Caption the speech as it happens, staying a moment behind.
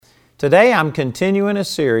Today I'm continuing a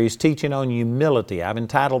series teaching on humility. I've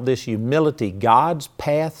entitled this Humility, God's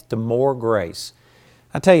Path to More Grace.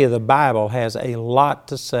 I tell you, the Bible has a lot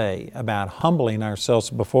to say about humbling ourselves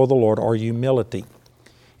before the Lord, or humility.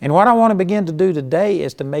 And what I want to begin to do today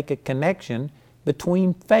is to make a connection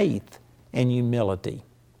between faith and humility.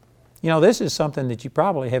 You know, this is something that you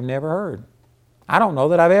probably have never heard. I don't know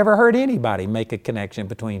that I've ever heard anybody make a connection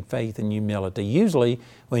between faith and humility. Usually,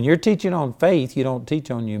 when you're teaching on faith, you don't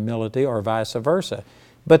teach on humility or vice versa.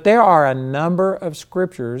 But there are a number of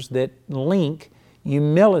scriptures that link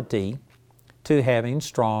humility to having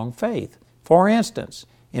strong faith. For instance,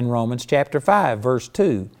 in Romans chapter 5, verse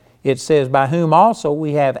 2, it says, "By whom also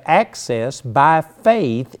we have access by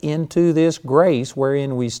faith into this grace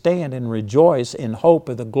wherein we stand and rejoice in hope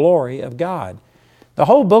of the glory of God." The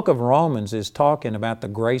whole book of Romans is talking about the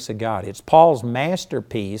grace of God. It's Paul's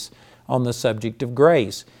masterpiece on the subject of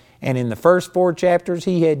grace. And in the first 4 chapters,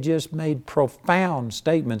 he had just made profound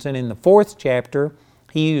statements. And in the 4th chapter,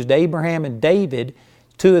 he used Abraham and David,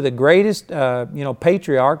 two of the greatest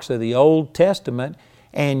patriarchs of the Old Testament,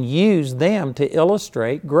 and used them to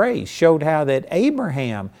illustrate grace. Showed how that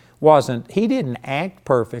Abraham he didn't act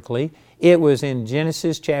perfectly. It was in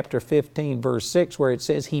Genesis chapter 15, verse 6, where it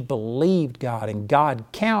says he believed God and God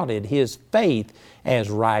counted his faith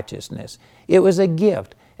as righteousness. It was a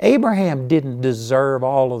gift. Abraham didn't deserve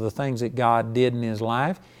all of the things that God did in his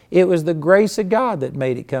life. It was the grace of God that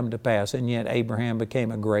made it come to pass, and yet Abraham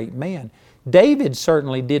became a great man. David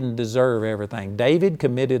certainly didn't deserve everything. David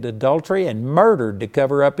committed adultery and murdered to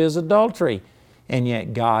cover up his adultery, and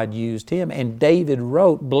yet God used him. And David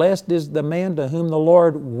wrote, "Blessed is the man to whom the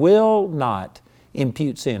Lord will not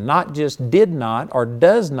impute sin." Not just did not or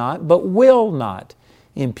does not, but will not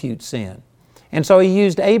impute sin. And so he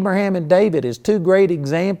used Abraham and David as two great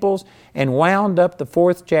examples and wound up the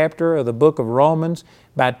 4th chapter of the book of Romans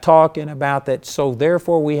by talking about that. So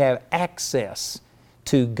therefore we have access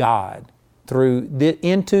to God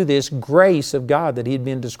into this grace of God that he'd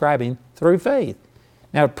been describing through faith.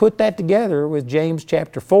 Now put that together with James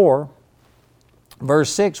chapter 4, verse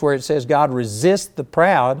 6, where it says God resists the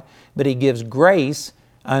proud, but He gives grace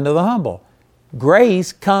unto the humble.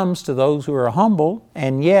 Grace comes to those who are humble,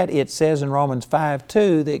 and yet it says in Romans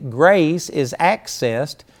 5:2 that grace is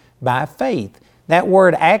accessed by faith. That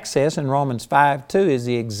word access in Romans 5:2 is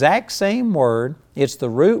the exact same word. It's the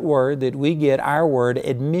root word that we get our word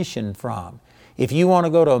admission from. If you want to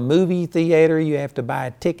go to a movie theater, you have to buy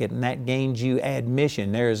a ticket, and that gains you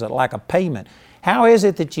admission. There's like a payment. How is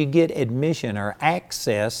it that you get admission or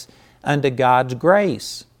access unto God's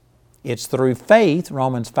grace? It's through faith,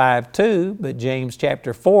 Romans 5:2, but James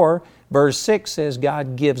chapter 4, verse 6 says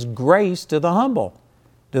God gives grace to the humble.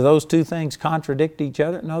 Do those two things contradict each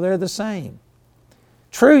other? No, they're the same.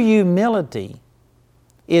 True humility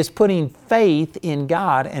is putting faith in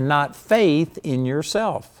God and not faith in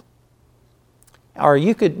yourself. Or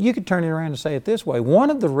you could turn it around and say it this way. One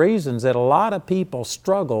of the reasons that a lot of people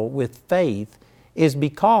struggle with faith is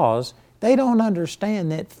because they don't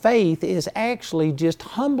understand that faith is actually just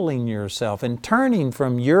humbling yourself and turning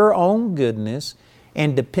from your own goodness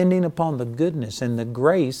and depending upon the goodness and the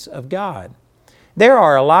grace of God. There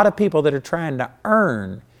are a lot of people that are trying to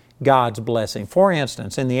earn God's blessing. For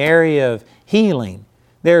instance, in the area of healing,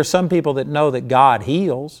 there are some people that know that God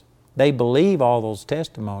heals. They believe all those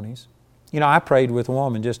testimonies. You know, I prayed with a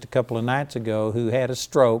woman just a couple of nights ago who had a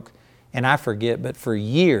stroke, and I forget, but for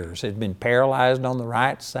years had been paralyzed on the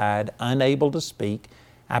right side, unable to speak.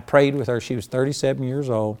 I prayed with her. She was 37 years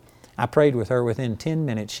old. I prayed with her. Within 10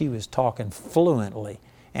 minutes, she was talking fluently,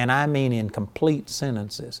 and I mean in complete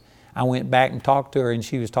sentences. I went back and talked to her, and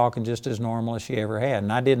she was talking just as normal as she ever had.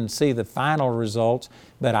 And I didn't see the final results,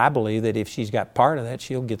 but I believe that if she's got part of that,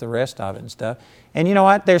 she'll get the rest of it and stuff. And you know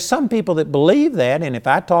what? There's some people that believe that, and if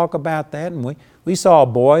I talk about that, and we saw a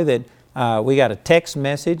boy that we got a text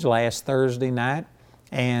message last Thursday night,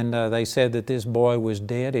 and they said that this boy was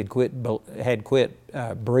dead, had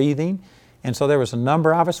quit breathing. And so there was a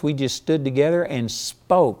number of us, we just stood together and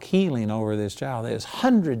spoke healing over this child that is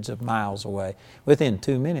hundreds of miles away. Within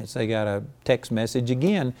 2 minutes, they got a text message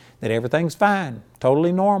again that everything's fine,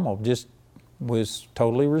 totally normal, just was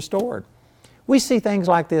totally restored. We see things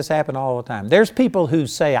like this happen all the time. There's people who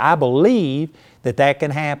say, I believe that can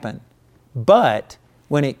happen. But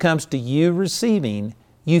when it comes to you receiving,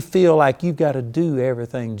 you feel like you've got to do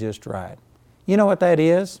everything just right. You know what that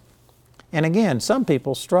is? And again, some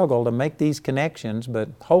people struggle to make these connections, but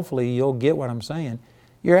hopefully you'll get what I'm saying.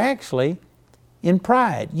 You're actually in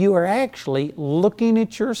pride. You are actually looking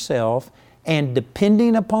at yourself and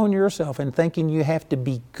depending upon yourself and thinking you have to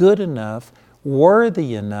be good enough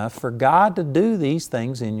worthy enough for God to do these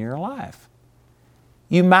things in your life.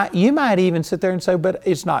 You might even sit there and say, but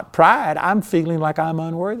it's not pride. I'm feeling like I'm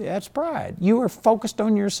unworthy. That's pride. You are focused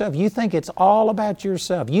on yourself. You think it's all about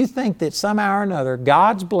yourself. You think that somehow or another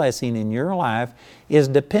God's blessing in your life is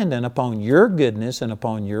dependent upon your goodness and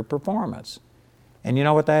upon your performance. And you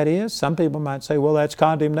know what that is? Some people might say, well, that's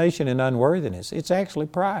condemnation and unworthiness. It's actually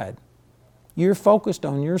pride. You're focused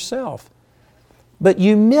on yourself. But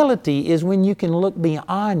humility is when you can look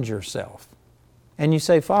beyond yourself. And you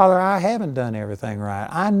say, Father, I haven't done everything right.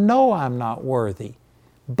 I know I'm not worthy,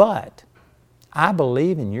 but I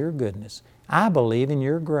believe in your goodness. I believe in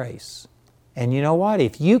your grace. And you know what?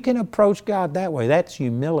 If you can approach God that way, that's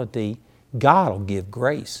humility. God will give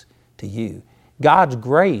grace to you. God's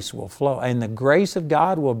grace will flow, and the grace of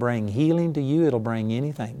God will bring healing to you. It'll bring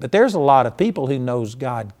anything. But there's a lot of people who knows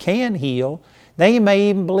God can heal. They may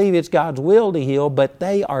even believe it's God's will to heal, but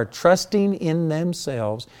they are trusting in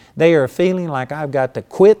themselves. They are feeling like, I've got to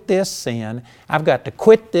quit this sin. I've got to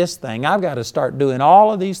quit this thing. I've got to start doing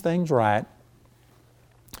all of these things right.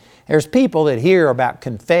 There's people that hear about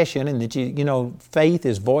confession and that faith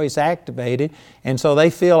is voice activated, and so they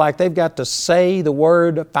feel like they've got to say the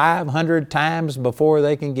word 500 times before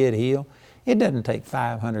they can get healed. It doesn't take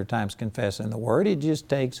 500 times confessing the word. It just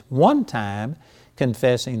takes one time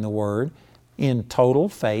confessing the word in total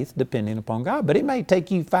faith, depending upon God. But it may take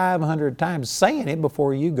you 500 times saying it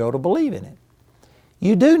before you go to believe in it.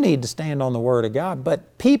 You do need to stand on the Word of God,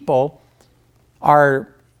 but people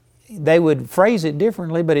they would phrase it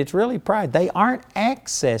differently, but it's really pride. They aren't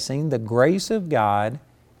accessing the grace of God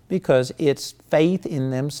because it's faith in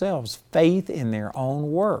themselves, faith in their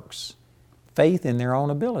own works, faith in their own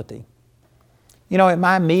ability. At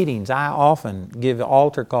my meetings, I often give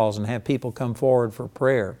altar calls and have people come forward for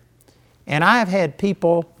prayer. And I've had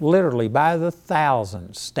people literally by the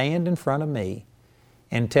thousands stand in front of me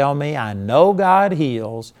and tell me, I know God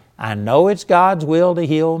heals, I know it's God's will to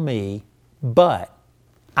heal me, but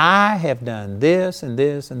I have done this and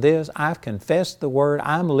this and this. I've confessed the Word.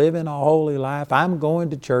 I'm living a holy life. I'm going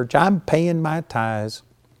to church. I'm paying my tithes.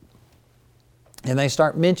 And they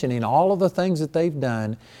start mentioning all of the things that they've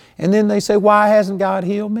done. And then they say, why hasn't God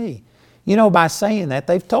healed me? By saying that,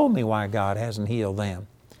 they've told me why God hasn't healed them.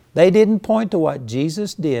 They didn't point to what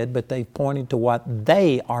Jesus did, but they pointed to what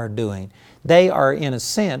they are doing. They are, in a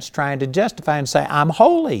sense, trying to justify and say, I'm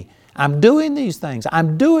holy. I'm doing these things.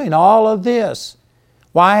 I'm doing all of this.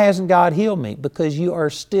 Why hasn't God healed me? Because you are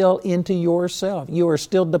still into yourself. You are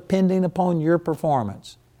still depending upon your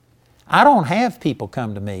performance. I don't have people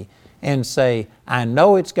come to me and say, I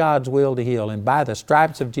know it's God's will to heal, and by the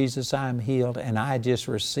stripes of Jesus I'm healed, and I just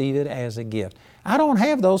receive it as a gift. I don't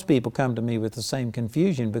have those people come to me with the same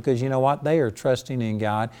confusion, because you know what? They are trusting in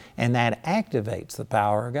God, and that activates the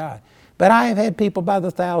power of God. But I have had people by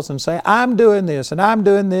the thousands say, I'm doing this, and I'm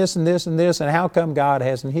doing this, and this, and this, and how come God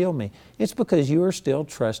hasn't healed me? It's because you are still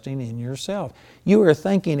trusting in yourself. You are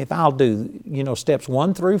thinking, if I'll do, steps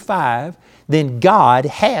 1 through 5, then God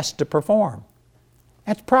has to perform.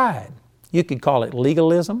 That's pride. You could call it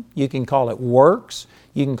legalism. You can call it works.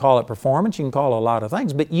 You can call it performance. You can call it a lot of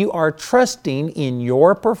things. But you are trusting in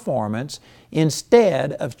your performance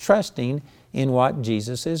instead of trusting in what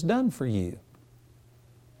Jesus has done for you.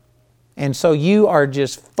 And so you are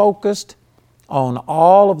just focused on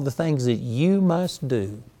all of the things that you must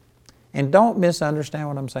do. And don't misunderstand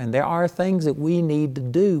what I'm saying. There are things that we need to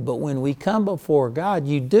do, but when we come before God,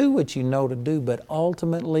 you do what you know to do, but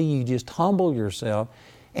ultimately you just humble yourself.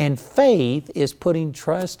 And faith is putting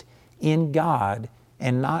trust in God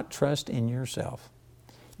and not trust in yourself.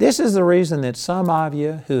 This is the reason that some of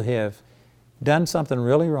you who have done something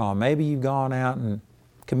really wrong, maybe you've gone out and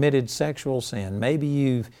committed sexual sin, maybe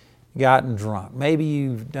you've gotten drunk, maybe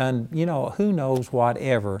you've done, who knows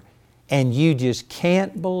whatever, and you just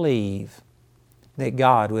can't believe that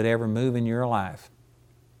God would ever move in your life.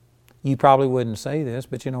 You probably wouldn't say this,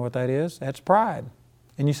 but you know what that is? That's pride.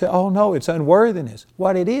 And you say, oh no, it's unworthiness.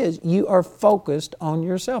 What it is, you are focused on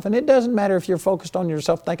yourself. And it doesn't matter if you're focused on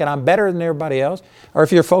yourself thinking I'm better than everybody else, or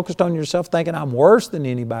if you're focused on yourself thinking I'm worse than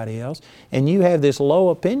anybody else, and you have this low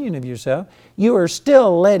opinion of yourself, you are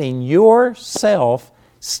still letting yourself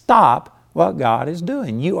stop what God is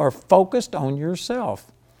doing. You are focused on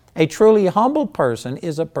yourself. A truly humble person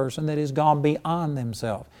is a person that has gone beyond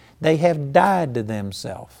themselves. They have died to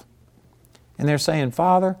themselves. And they're saying,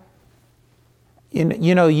 Father,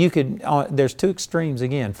 there's two extremes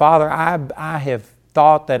again. Father, I have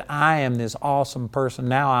thought that I am this awesome person.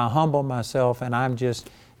 Now I humble myself and I'm just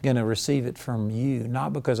going to receive it from you,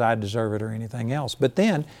 not because I deserve it or anything else. But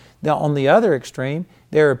then, on the other extreme,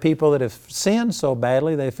 there are people that have sinned so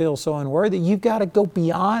badly, they feel so unworthy. You've got to go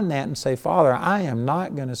beyond that and say, Father, I am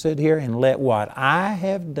not going to sit here and let what I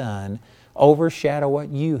have done overshadow what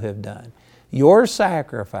you have done. Your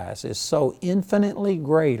sacrifice is so infinitely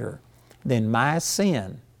greater than my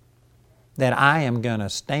sin that I am going to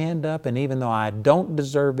stand up, and even though I don't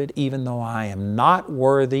deserve it, even though I am not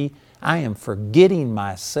worthy, I am forgetting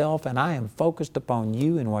myself and I am focused upon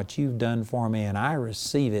you and what you've done for me, and I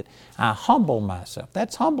receive it. I humble myself.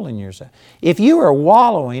 That's humbling yourself. If you are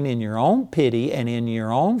wallowing in your own pity and in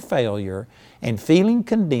your own failure and feeling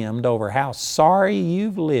condemned over how sorry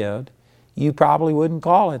you've lived, you probably wouldn't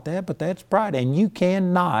call it that, but that's pride. And you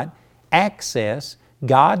cannot access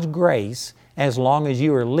God's grace as long as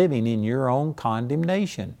you are living in your own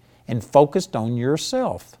condemnation and focused on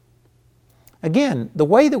yourself. Again, the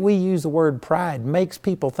way that we use the word pride makes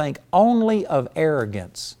people think only of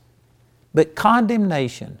arrogance. But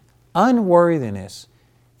condemnation, unworthiness,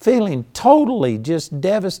 feeling totally just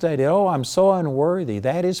devastated, oh, I'm so unworthy,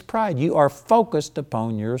 that is pride. You are focused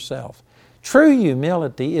upon yourself. True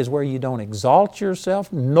humility is where you don't exalt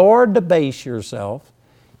yourself nor debase yourself.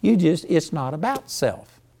 It's not about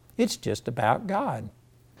self. It's just about God.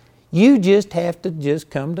 You just have to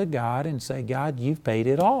just come to God and say, God, you've paid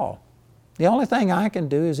it all. The only thing I can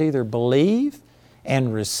do is either believe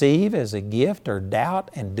and receive as a gift or doubt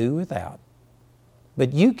and do without.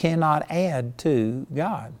 But you cannot add to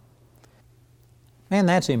God. Man,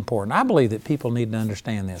 that's important. I believe that people need to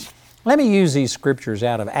understand this. Let me use these scriptures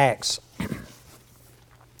out of Acts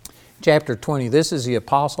chapter 20. This is the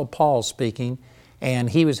Apostle Paul speaking, and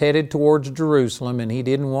he was headed towards Jerusalem, and he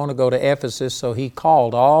didn't want to go to Ephesus, so he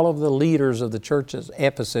called all of the leaders of the church at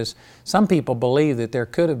Ephesus. Some people believe that there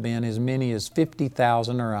could have been as many as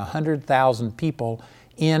 50,000 or 100,000 people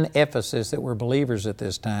in Ephesus that were believers at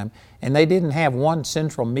this time, and they didn't have one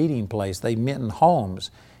central meeting place. They met in homes.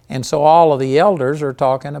 And so all of the elders are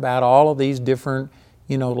talking about all of these different,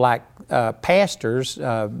 pastors,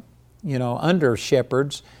 under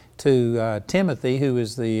shepherds to Timothy, who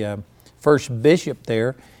is the first bishop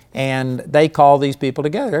there, and they call these people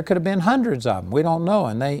together. There could have been hundreds of them. We don't know.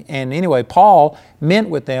 And anyway, Paul met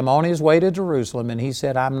with them on his way to Jerusalem, and he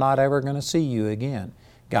said, I'm not ever going to see you again.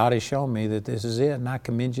 God has shown me that this is it, and I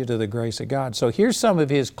commend you to the grace of God. So here's some of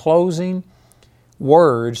his closing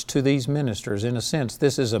words to these ministers. In a sense,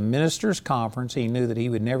 this is a ministers' conference. He knew that he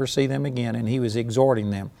would never see them again, and he was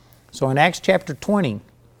exhorting them. So in Acts chapter 20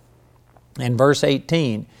 and verse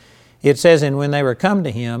 18, it says, And when they were come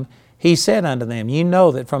to him, he said unto them, You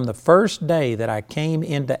know that from the first day that I came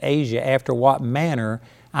into Asia, after what manner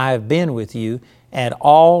I have been with you at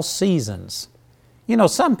all seasons.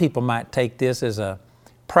 Some people might take this as a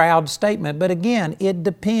proud statement, but again, it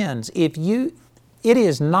depends. It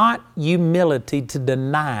is not humility to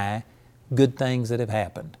deny good things that have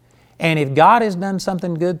happened. And if God has done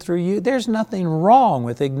something good through you, there's nothing wrong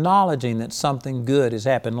with acknowledging that something good has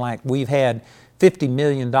happened. Like we've had $50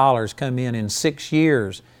 million come in 6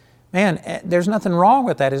 years. Man, there's nothing wrong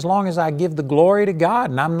with that as long as I give the glory to God,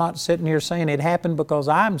 and I'm not sitting here saying it happened because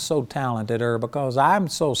I'm so talented or because I'm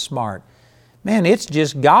so smart. Man, it's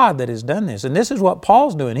just God that has done this. And this is what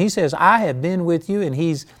Paul's doing. He says, I have been with you, and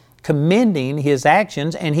he's commending his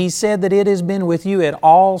actions, and he said that it has been with you at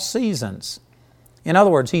all seasons. In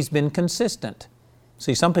other words, he's been consistent.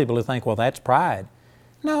 See, some people who think, well, that's pride.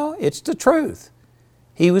 No, it's the truth.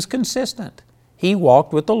 He was consistent. He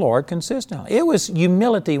walked with the Lord consistently. It was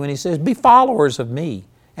humility when he says, be followers of me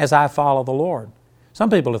as I follow the Lord. Some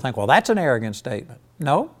people who think, well, that's an arrogant statement.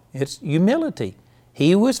 No, it's humility.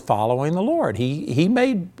 He was following the Lord. He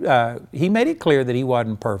made it clear that he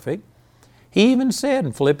wasn't perfect. He even said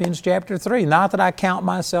in Philippians chapter 3, not that I count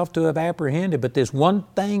myself to have apprehended, but this one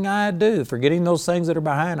thing I do, forgetting those things that are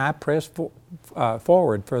behind, I press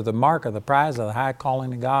forward for the mark of the prize of the high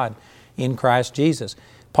calling of God in Christ Jesus.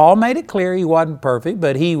 Paul made it clear he wasn't perfect,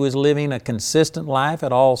 but he was living a consistent life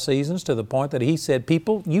at all seasons to the point that he said,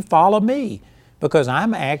 people, you follow me because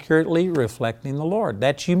I'm accurately reflecting the Lord.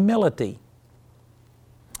 That's humility.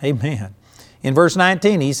 Amen. In verse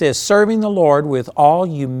 19, he says, serving the Lord with all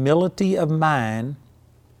humility of mind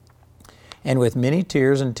and with many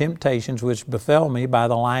tears and temptations which befell me by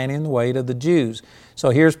the lying in the wait of the Jews.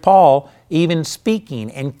 So here's Paul even speaking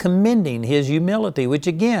and commending his humility, which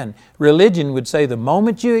again, religion would say the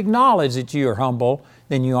moment you acknowledge that you are humble,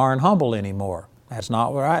 then you aren't humble anymore. That's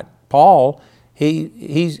not right. Paul,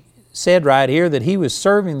 he said right here that he was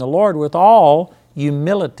serving the Lord with all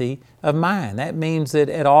humility of mind. That means that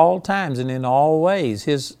at all times and in all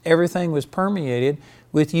ways, everything was permeated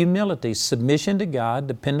with humility, submission to God,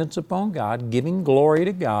 dependence upon God, giving glory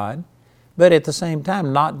to God, but at the same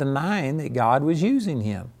time not denying that God was using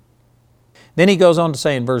him. Then he goes on to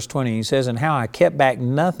say in verse 20, he says, "And how I kept back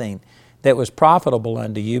nothing that was profitable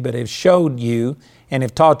unto you, but have showed you and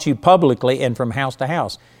have taught you publicly and from house to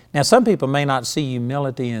house." Now, some people may not see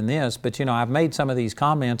humility in this, but I've made some of these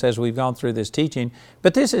comments as we've gone through this teaching,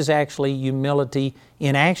 but this is actually humility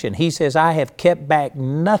in action. He says, "I have kept back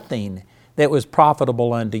nothing that was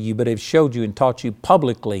profitable unto you, but have showed you and taught you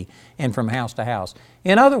publicly and from house to house."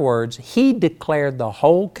 In other words, he declared the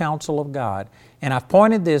whole counsel of God. And I've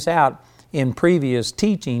pointed this out in previous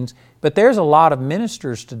teachings, but there's a lot of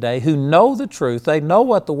ministers today who know the truth. They know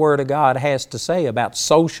what the Word of God has to say about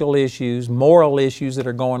social issues, moral issues that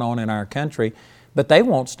are going on in our country, but they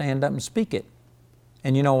won't stand up and speak it.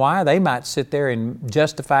 And you know why? They might sit there and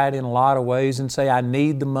justify it in a lot of ways and say, "I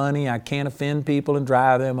need the money, I can't offend people and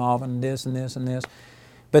drive them off and this and this and this."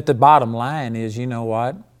 But the bottom line is, you know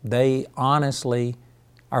what? They honestly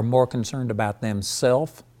are more concerned about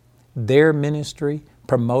themselves, their ministry,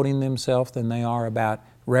 promoting themselves, than they are about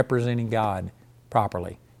representing God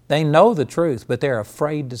properly. They know the truth, but they're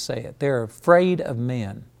afraid to say it. They're afraid of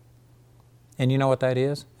men. And you know what that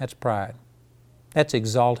is? That's pride. That's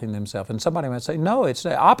exalting themselves. And somebody might say, "No, it's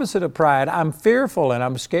the opposite of pride. I'm fearful and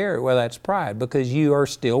I'm scared." Well, that's pride, because you are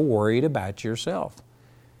still worried about yourself.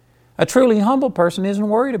 A truly humble person isn't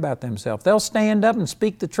worried about themselves. They'll stand up and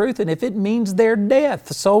speak the truth, and if it means their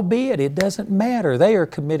death, so be it. It doesn't matter. They are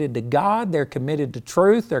committed to God. They're committed to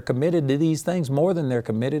truth. They're committed to these things more than they're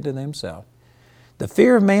committed to themselves. The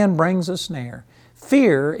fear of man brings a snare.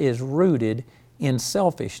 Fear is rooted in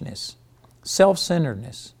selfishness,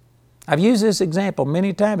 self-centeredness. I've used this example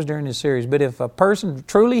many times during this series, but if a person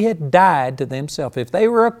truly had died to themselves, if they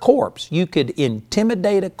were a corpse, you could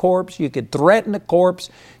intimidate a corpse, you could threaten a corpse,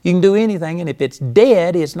 you can do anything, and if it's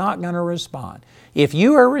dead, it's not going to respond. If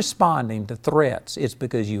you are responding to threats, it's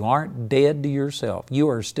because you aren't dead to yourself. You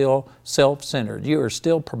are still self-centered. You are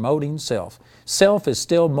still promoting self. Self is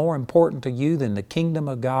still more important to you than the kingdom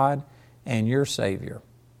of God and your Savior.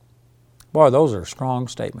 Boy, those are strong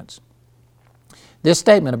statements. This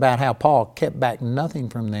statement about how Paul kept back nothing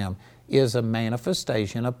from them is a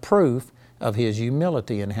manifestation, a proof of his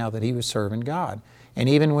humility and how that he was serving God. And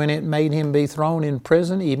even when it made him be thrown in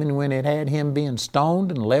prison, even when it had him being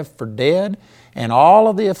stoned and left for dead, and all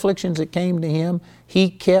of the afflictions that came to him,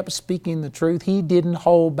 he kept speaking the truth. He didn't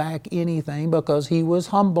hold back anything because he was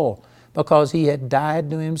humble, because he had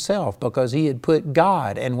died to himself, because he had put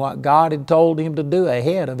God and what God had told him to do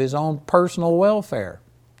ahead of his own personal welfare.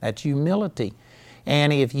 That's humility.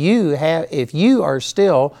 And if you are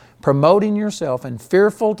still promoting yourself and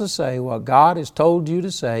fearful to say what God has told you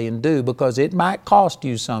to say and do because it might cost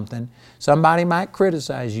you something, somebody might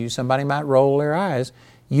criticize you, somebody might roll their eyes,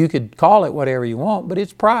 you could call it whatever you want, but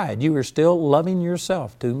it's pride. You are still loving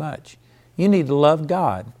yourself too much. You need to love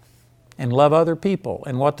God and love other people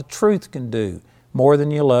and what the truth can do more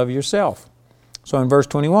than you love yourself. So in verse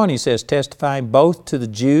 21 he says, "Testifying both to the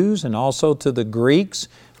Jews and also to the Greeks,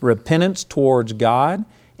 repentance towards God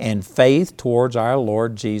and faith towards our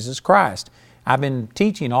Lord Jesus Christ." I've been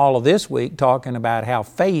teaching all of this week talking about how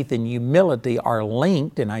faith and humility are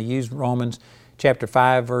linked, and I used Romans chapter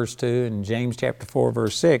 5 verse 2 and James chapter 4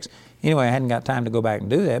 verse 6. Anyway, I hadn't got time to go back and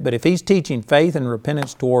do that, but if he's teaching faith and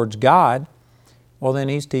repentance towards God, well then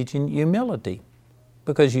he's teaching humility,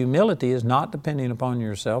 because humility is not depending upon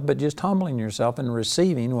yourself, but just humbling yourself and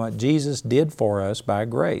receiving what Jesus did for us by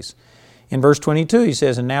grace. In verse 22 he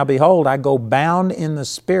says, "And now behold, I go bound in the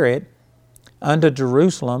Spirit unto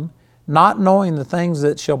Jerusalem, not knowing the things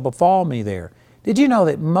that shall befall me there." Did you know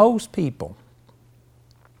that most people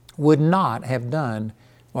would not have done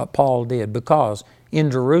what Paul did? Because in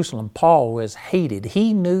Jerusalem, Paul was hated.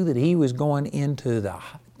 He knew that he was going into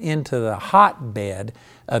the hotbed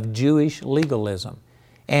of Jewish legalism.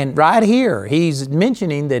 And right here, he's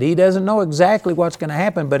mentioning that he doesn't know exactly what's going to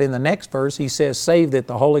happen, but in the next verse he says, "Save that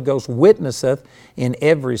the Holy Ghost witnesseth in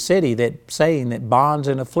every city, that saying that bonds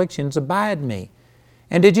and afflictions abide me."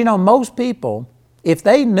 And did you know most people, if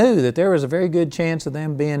they knew that there was a very good chance of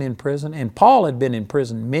them being in prison, and Paul had been in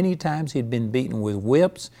prison many times, he'd been beaten with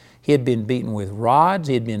whips, he had been beaten with rods,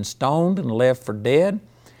 he had been stoned and left for dead.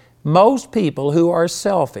 Most people who are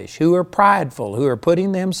selfish, who are prideful, who are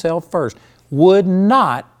putting themselves first, would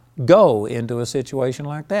not go into a situation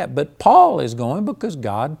like that. But Paul is going because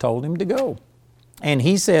God told him to go. And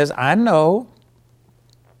he says, "I know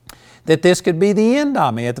that this could be the end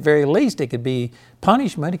of me. At the very least, it could be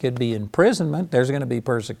punishment, it could be imprisonment, there's going to be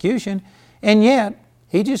persecution. And yet,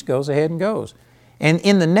 He just goes ahead and goes. And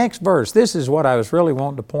in the next verse, this is what I was really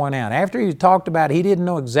wanting to point out. After he talked about he didn't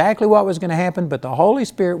know exactly what was going to happen, but the Holy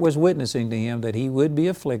Spirit was witnessing to him that he would be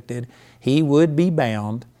afflicted, he would be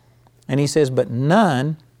bound. And he says, but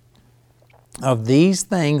none of these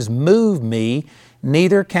things move me,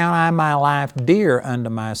 neither count I my life dear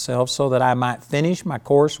unto myself, so that I might finish my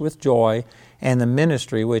course with joy and the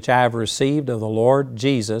ministry which I have received of the Lord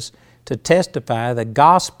Jesus to testify the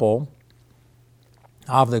gospel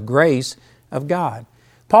of the grace of God.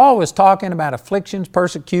 Paul was talking about afflictions,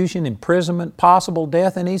 persecution, imprisonment, possible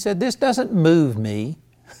death, and he said, this doesn't move me.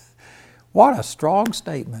 What a strong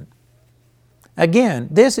statement. Again,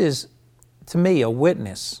 this is, to me, a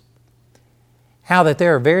witness how that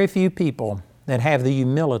there are very few people that have the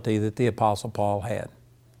humility that the Apostle Paul had.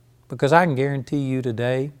 Because I can guarantee you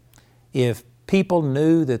today, if people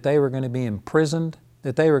knew that they were going to be imprisoned,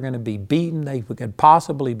 that they were going to be beaten, they could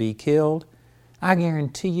possibly be killed, I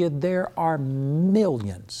guarantee you there are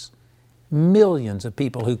millions of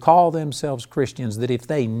people who call themselves Christians that if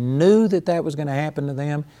they knew that that was going to happen to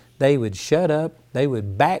them, they would shut up, they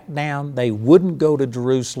would back down, they wouldn't go to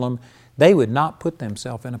Jerusalem, they would not put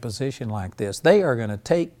themselves in a position like this. They are going to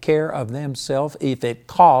take care of themselves if it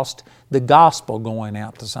cost the gospel going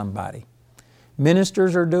out to somebody.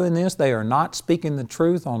 Ministers are doing this. They are not speaking the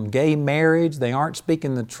truth on gay marriage. They aren't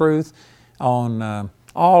speaking the truth on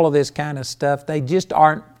all of this kind of stuff. They just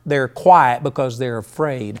aren't, they're quiet because they're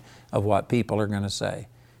afraid of what people are going to say.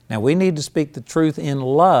 Now, we need to speak the truth in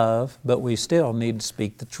love, but we still need to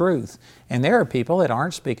speak the truth. And there are people that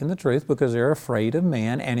aren't speaking the truth because they're afraid of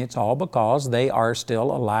man, and it's all because they are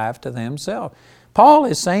still alive to themselves. Paul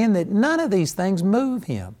is saying that none of these things move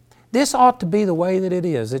him. This ought to be the way that it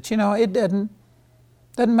is, that, it doesn't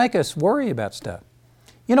make us worry about stuff.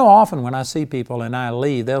 Often when I see people and I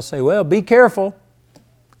leave, they'll say, well, be careful.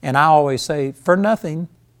 And I always say, for nothing,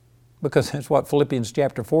 because that's what Philippians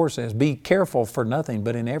chapter 4 says, be careful for nothing,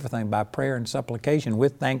 but in everything by prayer and supplication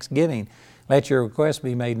with thanksgiving. Let your requests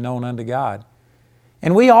be made known unto God.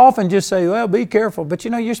 And we often just say, well, be careful, but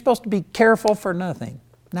you're supposed to be careful for nothing.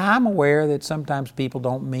 Now, I'm aware that sometimes people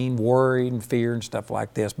don't mean worry and fear and stuff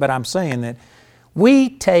like this, but I'm saying that we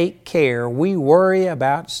take care, we worry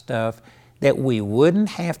about stuff that we wouldn't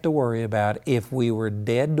have to worry about if we were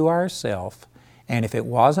dead to ourselves. And if it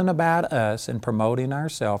wasn't about us and promoting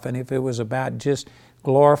ourselves, and if it was about just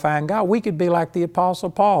glorifying God, we could be like the Apostle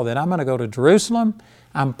Paul, that I'm going to go to Jerusalem,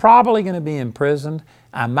 I'm probably going to be imprisoned,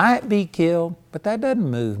 I might be killed, but that doesn't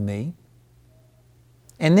move me.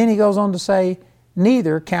 And then he goes on to say,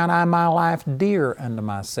 neither count I my life dear unto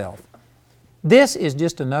myself. This is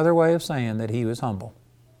just another way of saying that he was humble.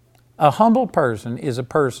 A humble person is a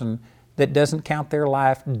person that doesn't count their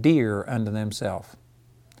life dear unto themselves.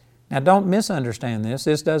 Now, don't misunderstand this.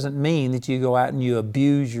 This doesn't mean that you go out and you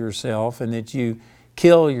abuse yourself and that you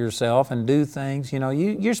kill yourself and do things.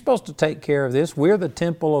 You're supposed to take care of this. We're the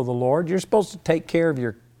temple of the Lord. You're supposed to take care of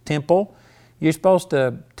your temple. You're supposed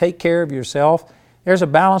to take care of yourself. There's a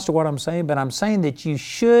balance to what I'm saying, but I'm saying that you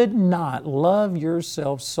should not love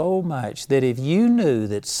yourself so much that if you knew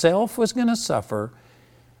that self was going to suffer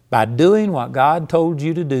by doing what God told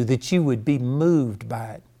you to do, that you would be moved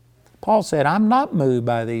by it. Paul said, I'm not moved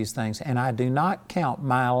by these things, and I do not count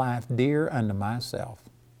my life dear unto myself.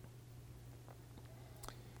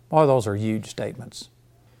 Boy, those are huge statements.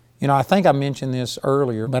 I think I mentioned this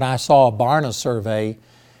earlier, but I saw a Barna survey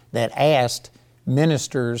that asked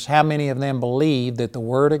ministers how many of them believe that the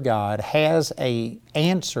Word of God has an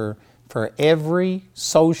answer for every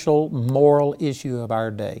social, moral issue of our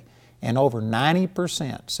day. And over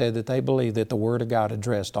 90% said that they believe that the Word of God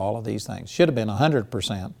addressed all of these things. Should have been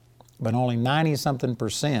 100%. But only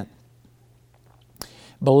 90-something%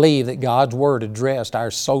 believe that God's Word addressed our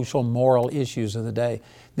social, moral issues of the day.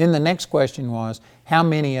 Then the next question was, how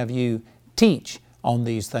many of you teach on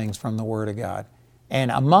these things from the Word of God? And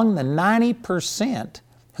among the 90%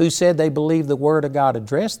 who said they believed the Word of God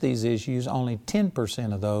addressed these issues, only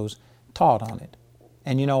 10% of those taught on it.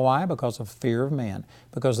 And you know why? Because of fear of man.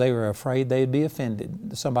 Because they were afraid they'd be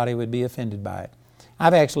offended. Somebody would be offended by it.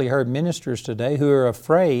 I've actually heard ministers today who are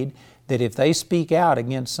afraid that if they speak out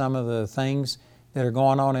against some of the things that are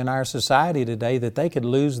going on in our society today, that they could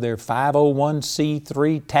lose their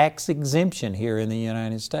 501c3 tax exemption here in the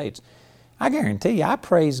United States. I guarantee you, I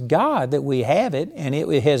praise God that we have it, and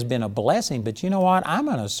it has been a blessing. But you know what? I'm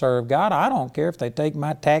going to serve God. I don't care if they take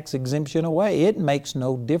my tax exemption away. It makes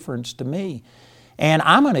no difference to me. And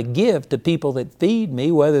I'm going to give to people that feed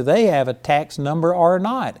me, whether they have a tax number or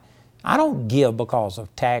not. I don't give because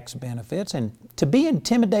of tax benefits. And to be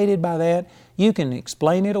intimidated by that, you can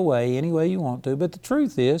explain it away any way you want to. But the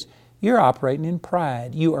truth is, you're operating in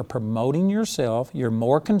pride. You are promoting yourself. You're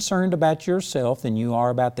more concerned about yourself than you are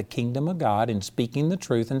about the kingdom of God and speaking the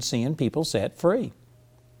truth and seeing people set free.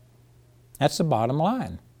 That's the bottom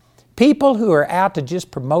line. People who are out to just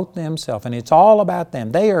promote themselves, and it's all about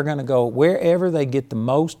them, they are going to go wherever they get the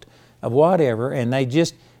most of whatever, and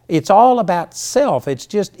it's all about self. It's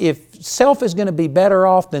just, if self is going to be better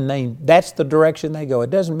off, then that's the direction they go. It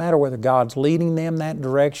doesn't matter whether God's leading them that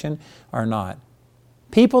direction or not.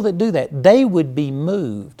 People that do that, they would be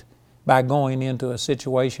moved by going into a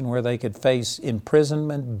situation where they could face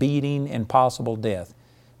imprisonment, beating, and possible death.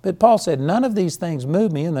 But Paul said, none of these things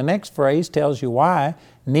move me, and the next phrase tells you why.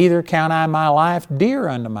 Neither count I my life dear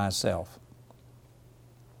unto myself.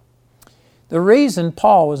 The reason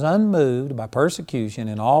Paul was unmoved by persecution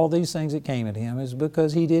and all of these things that came at him is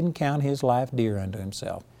because he didn't count his life dear unto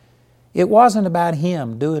himself. It wasn't about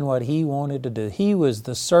him doing what he wanted to do. He was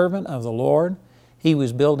the servant of the Lord. He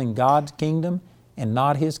was building God's kingdom and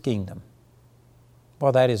not his kingdom.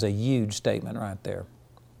 Well, that is a huge statement right there.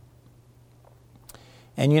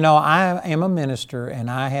 And you know, I am a minister,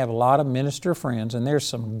 and I have a lot of minister friends, and there's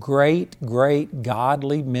some great, great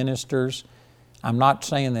godly ministers. I'm not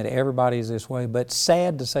saying that everybody's this way, but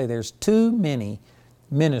sad to say there's too many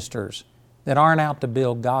ministers that aren't out to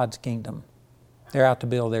build God's kingdom. They're out to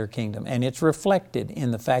build their kingdom. And it's reflected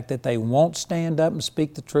in the fact that they won't stand up and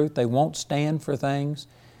speak the truth. They won't stand for things.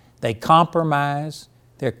 They compromise.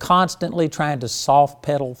 They're constantly trying to soft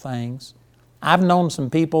pedal things. I've known some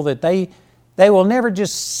people that they will never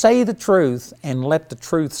just say the truth and let the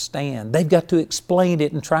truth stand. They've got to explain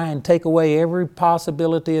it and try and take away every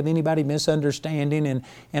possibility of anybody misunderstanding and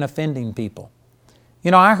offending people.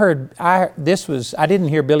 You know, I didn't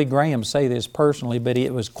hear Billy Graham say this personally, but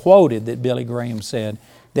it was quoted that Billy Graham said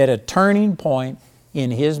that a turning point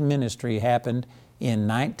in his ministry happened in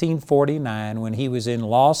 1949 when he was in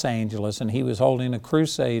Los Angeles, and he was holding a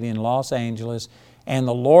crusade in Los Angeles, and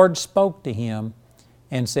the Lord spoke to him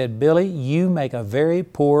and said, Billy, you make a very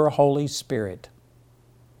poor Holy Spirit.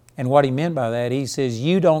 And what he meant by that, he says,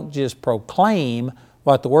 you don't just proclaim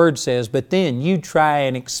what the Word says, but then you try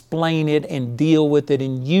and explain it and deal with it,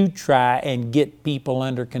 and you try and get people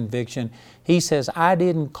under conviction. He says, I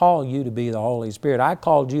didn't call you to be the Holy Spirit. I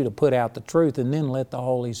called you to put out the truth and then let the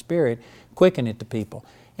Holy Spirit quicken it to people.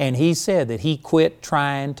 And he said that he quit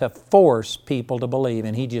trying to force people to believe,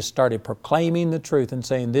 and he just started proclaiming the truth and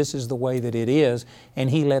saying this is the way that it is, and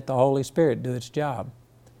he let the Holy Spirit do its job.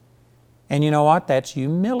 And you know what? That's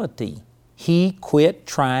humility. He quit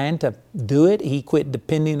trying to do it. He quit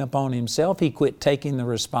depending upon himself. He quit taking the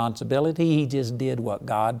responsibility. He just did what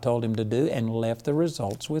God told him to do and left the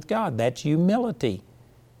results with God. That's humility.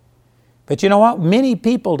 But you know what? Many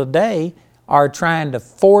people today are trying to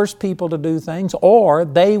force people to do things, or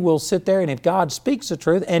they will sit there, and if God speaks the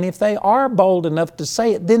truth, and if they are bold enough to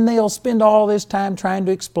say it, then they'll spend all this time trying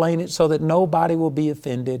to explain it so that nobody will be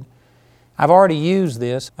offended. I've already used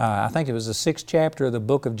this. I think it was the 6th chapter of the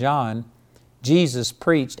book of John. Jesus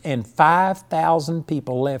preached, and 5,000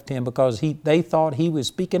 people left Him because they thought He was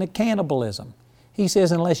speaking of cannibalism. He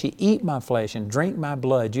says, unless you eat my flesh and drink my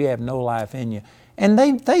blood, you have no life in you. And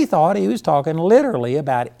they thought He was talking literally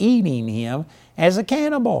about eating Him as a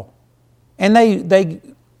cannibal. And they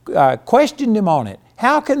questioned Him on it.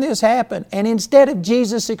 How can this happen? And instead of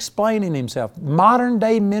Jesus explaining Himself, modern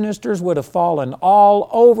day ministers would have fallen all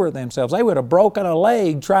over themselves. They would have broken a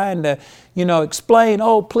leg trying to, explain,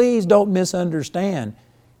 oh, please don't misunderstand.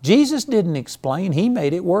 Jesus didn't explain. He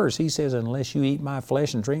made it worse. He says, unless you eat my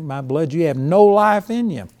flesh and drink my blood, you have no life in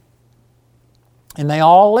you. And they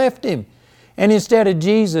all left Him. And instead of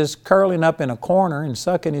Jesus curling up in a corner and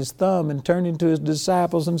sucking His thumb and turning to His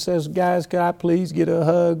disciples and says, guys, could I please get a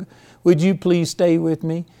hug? Would you please stay with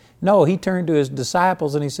me? No, He turned to His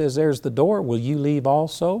disciples and He says, there's the door. Will you leave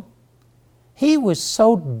also? He was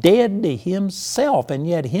so dead to Himself, and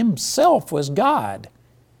yet Himself was God.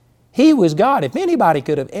 He was God. If anybody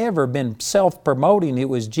could have ever been self-promoting, it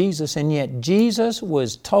was Jesus, and yet Jesus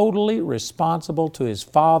was totally responsible to His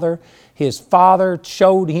Father. His Father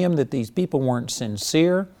showed Him that these people weren't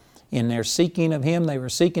sincere in their seeking of Him. They were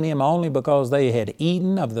seeking Him only because they had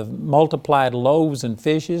eaten of the multiplied loaves and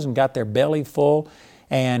fishes and got their belly full.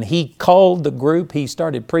 And He called the group. He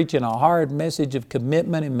started preaching a hard message of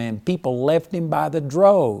commitment, and man, people left Him by the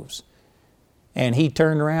droves. And He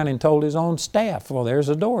turned around and told His own staff, well, there's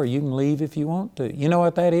a door. You can leave if you want to. You know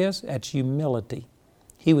what that is? That's humility.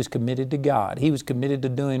 He was committed to God. He was committed to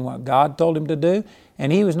doing what God told Him to do,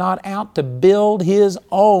 and He was not out to build His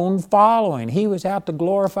own following. He was out to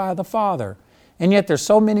glorify the Father. And yet there's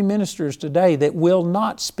so many ministers today that will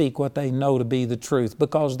not speak what they know to be the truth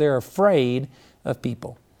because they're afraid of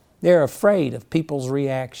people. They're afraid of people's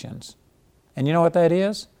reactions. And you know what that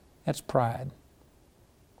is? That's pride.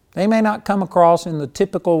 They may not come across in the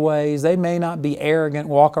typical ways. They may not be arrogant,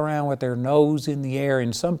 walk around with their nose in the air,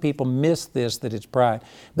 and some people miss this, that it's pride.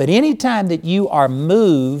 But any time that you are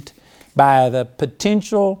moved by the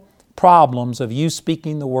potential problems of you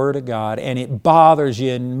speaking the Word of God, and it bothers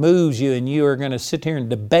you and moves you, and you are going to sit here and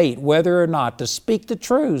debate whether or not to speak the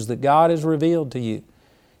truths that God has revealed to you.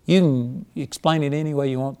 You can explain it any way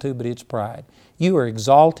you want to, but it's pride. You are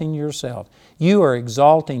exalting yourself. You are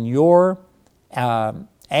exalting your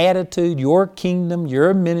attitude, your kingdom,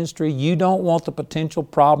 your ministry. You don't want the potential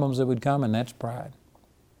problems that would come, and that's pride.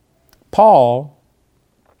 Paul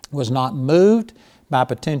was not moved by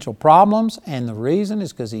potential problems, and the reason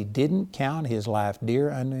is because he didn't count his life dear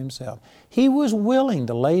unto himself. He was willing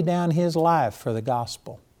to lay down his life for the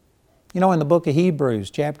gospel. You know, in the book of Hebrews,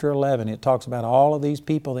 chapter 11, it talks about all of these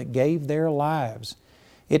people that gave their lives.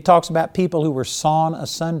 It talks about people who were sawn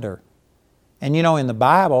asunder. And you know, in the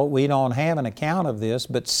Bible, we don't have an account of this,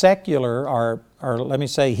 but secular, or let me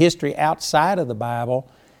say history outside of the Bible,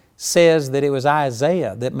 says that it was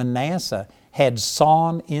Isaiah that Manasseh had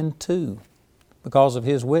sawn in two because of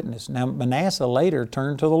his witness. Now, Manasseh later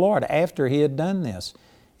turned to the Lord after he had done this,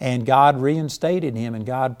 and God reinstated him and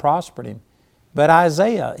God prospered him. But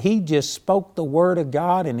Isaiah, he just spoke the Word of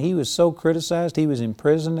God, and he was so criticized, he was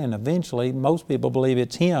imprisoned, and eventually, most people believe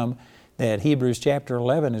it's him that Hebrews chapter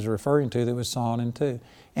 11 is referring to that was sawn in two.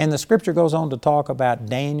 And the Scripture goes on to talk about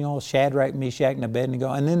Daniel, Shadrach, Meshach, and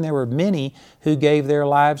Abednego, and then there were many who gave their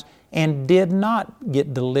lives and did not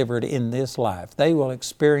get delivered in this life. They will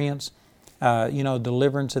experience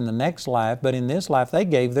deliverance in the next life, but in this life they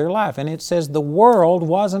gave their life. And it says the world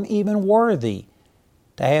wasn't even worthy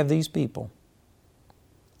to have these people.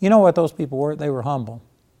 You know what those people were? They were humble.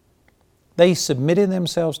 They submitted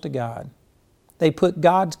themselves to God. They put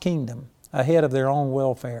God's kingdom ahead of their own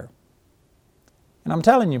welfare. And I'm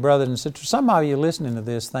telling you, brothers and sisters, some of you listening to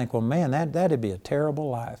this think, well, man, that'd be a terrible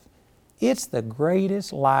life. It's the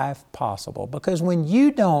greatest life possible, because when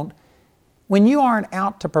you aren't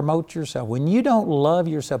out to promote yourself, when you don't love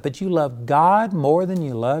yourself, but you love God more than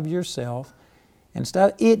you love yourself and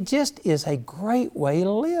stuff, it just is a great way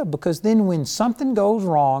to live, because then when something goes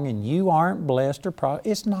wrong and you aren't blessed or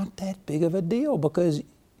it's not that big of a deal, because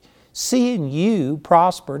seeing you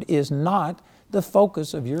prospered is not the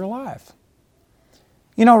focus of your life.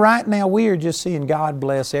 You know, right now we are just seeing God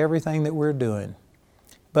bless everything that we're doing.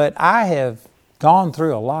 But I have gone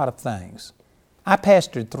through a lot of things. I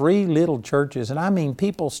pastored 3 little churches, and I mean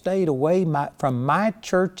people stayed away from my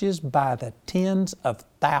churches by the tens of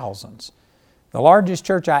thousands. The largest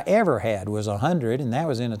church I ever had was 100, and that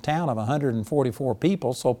was in a town of 144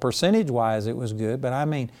 people, so percentage-wise it was good. But I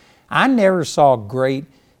mean, I never saw great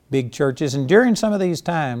big churches. And during some of these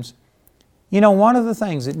times, you know, one of the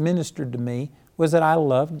things that ministered to me was that I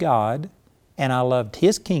loved God and I loved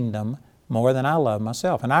His kingdom more than I loved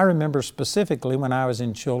myself. And I remember specifically when I was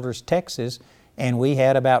in Childress, Texas, and we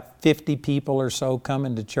had about 50 people or so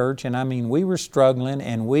coming to church, and I mean, we were struggling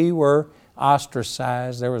and we were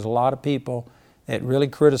ostracized. There was a lot of people that really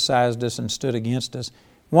criticized us and stood against us.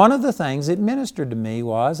 One of the things that ministered to me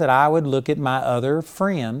was that I would look at my other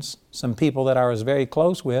friends, some people that I was very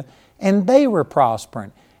close with, and they were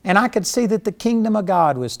prospering. And I could see that the kingdom of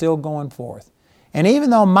God was still going forth. And even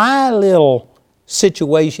though my little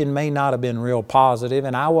situation may not have been real positive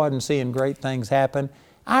and I wasn't seeing great things happen,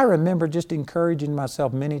 I remember just encouraging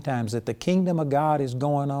myself many times that the kingdom of God is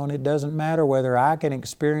going on. It doesn't matter whether I can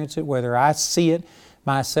experience it, whether I see it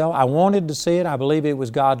myself. I wanted to see it. I believe it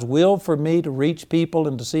was God's will for me to reach people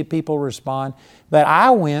and to see people respond. But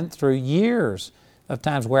I went through years of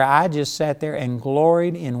times where I just sat there and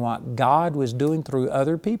gloried in what God was doing through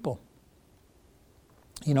other people.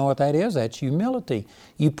 You know what that is? That's humility.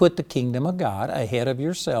 You put the kingdom of God ahead of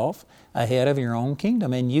yourself, ahead of your own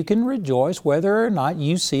kingdom, and you can rejoice whether or not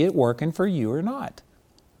you see it working for you or not.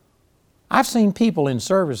 I've seen people in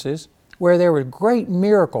services where there were great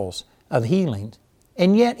miracles of healing,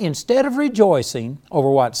 and yet instead of rejoicing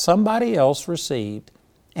over what somebody else received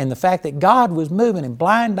and the fact that God was moving and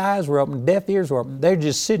blind eyes were open, deaf ears were open, they're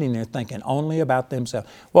just sitting there thinking only about themselves.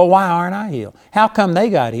 Well, why aren't I healed? How come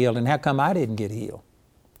they got healed and how come I didn't get healed?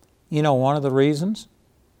 You know one of the reasons?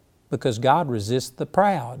 Because God resists the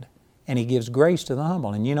proud and He gives grace to the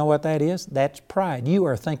humble. And you know what that is? That's pride. You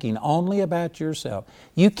are thinking only about yourself.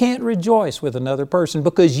 You can't rejoice with another person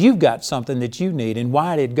because you've got something that you need, and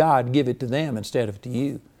why did God give it to them instead of to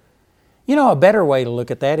you? You know, a better way to look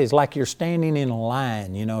at that is like you're standing in a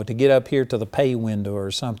line, to get up here to the pay window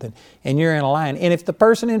or something, and you're in a line. And if the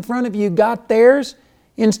person in front of you got theirs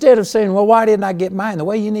Instead of saying, well, why didn't I get mine? The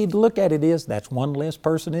way you need to look at it is, that's one less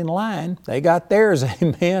person in line. They got theirs,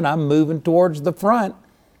 amen. I'm moving towards the front.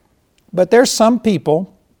 But there's some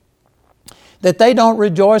people that they don't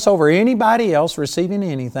rejoice over anybody else receiving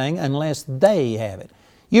anything unless they have it.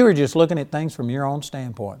 You are just looking at things from your own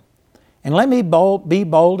standpoint. And let me be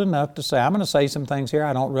bold enough to say, I'm going to say some things here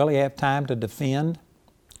I don't really have time to defend.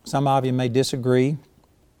 Some of you may disagree.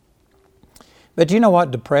 But you know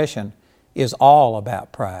what? Depression is all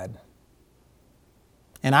about pride.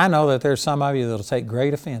 And I know that there's some of you that will take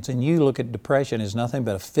great offense, and you look at depression as nothing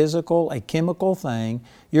but a physical, a chemical thing.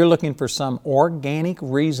 You're looking for some organic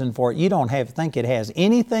reason for it. You don't think it has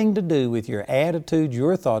anything to do with your attitude,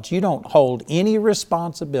 your thoughts. You don't hold any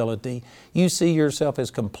responsibility. You see yourself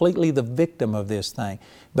as completely the victim of this thing.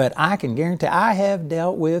 But I can guarantee I have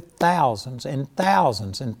dealt with thousands and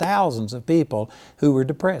thousands and thousands of people who were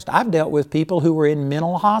depressed. I've dealt with people who were in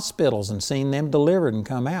mental hospitals and seen them delivered and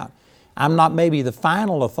come out. I'm not maybe the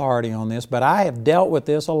final authority on this, but I have dealt with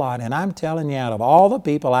this a lot, and I'm telling you, out of all the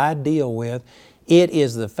people I deal with, it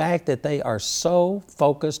is the fact that they are so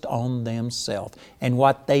focused on themselves and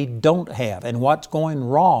what they don't have and what's going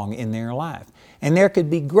wrong in their life. And there could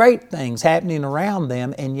be great things happening around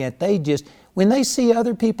them, and yet they just, when they see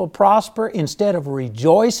other people prosper, instead of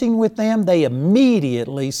rejoicing with them, they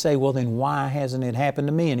immediately say, well, then why hasn't it happened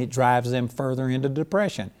to me? And it drives them further into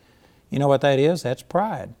depression. You know what that is? That's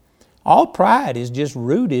pride. All pride is just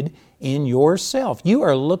rooted in yourself. You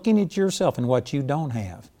are looking at yourself and what you don't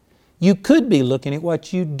have. You could be looking at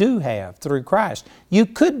what you do have through Christ. You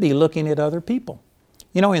could be looking at other people.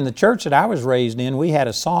 You know, in the church that I was raised in, we had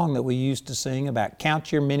a song that we used to sing about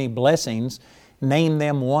count your many blessings, name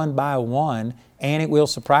them one by one, and it will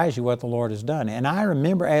surprise you what the Lord has done. And I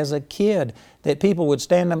remember as a kid that people would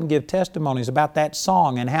stand up and give testimonies about that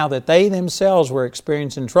song and how that they themselves were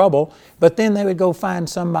experiencing trouble, but then they would go find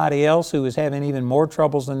somebody else who was having even more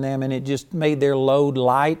troubles than them, and it just made their load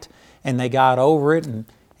light, and they got over it,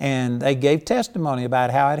 and they gave testimony about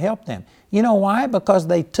how it helped them. You know why? Because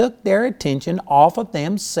they took their attention off of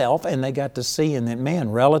themselves, and they got to seeing that, man,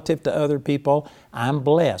 relative to other people, I'm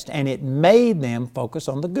blessed. And it made them focus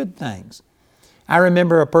on the good things. I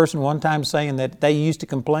remember a person one time saying that they used to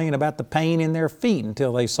complain about the pain in their feet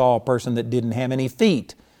until they saw a person that didn't have any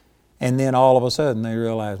feet. And then all of a sudden they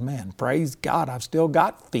realized, man, praise God, I've still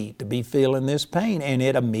got feet to be feeling this pain. And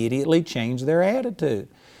it immediately changed their attitude.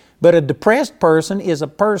 But a depressed person is a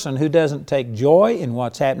person who doesn't take joy in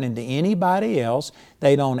what's happening to anybody else.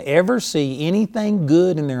 They don't ever see anything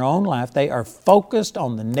good in their own life. They are focused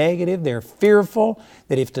on the negative. They're fearful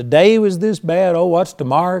that if today was this bad, oh, what's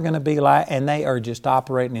tomorrow going to be like? And they are just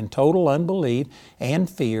operating in total unbelief and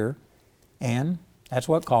fear, and that's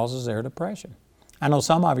what causes their depression. I know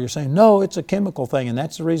some of you are saying, no, it's a chemical thing, and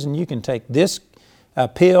that's the reason you can take this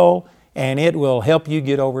pill and it will help you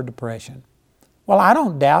get over depression. Well, I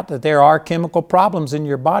don't doubt that there are chemical problems in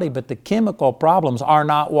your body, but the chemical problems are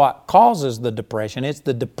not what causes the depression. It's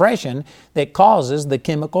the depression that causes the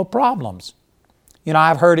chemical problems. You know,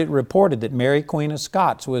 I've heard it reported that Mary, Queen of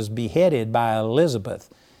Scots, was beheaded by Elizabeth.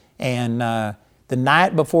 And the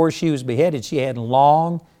night before she was beheaded, she had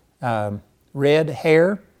long red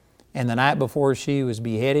hair. And the night before she was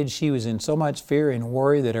beheaded, she was in so much fear and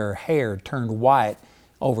worry that her hair turned white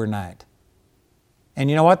overnight. And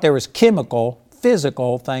you know what? There was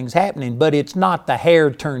physical things happening, but it's not the hair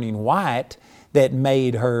turning white that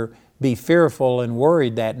made her be fearful and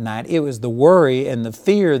worried that night. It was the worry and the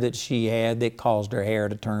fear that she had that caused her hair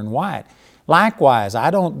to turn white. Likewise, I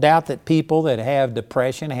don't doubt that people that have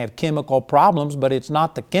depression have chemical problems, but it's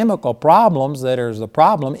not the chemical problems that are the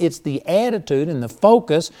problem. It's the attitude and the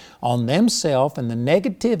focus on themselves and the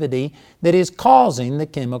negativity that is causing the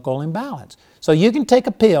chemical imbalance. So you can take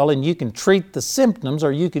a pill and you can treat the symptoms,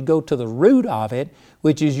 or you could go to the root of it,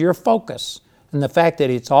 which is your focus. And the fact that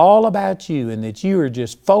it's all about you and that you are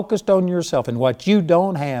just focused on yourself and what you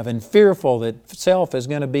don't have, and fearful that self is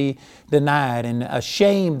going to be denied, and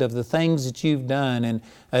ashamed of the things that you've done, and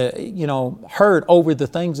hurt over the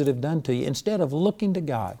things that have done to you, instead of looking to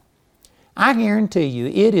God. I guarantee you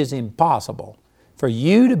it is impossible for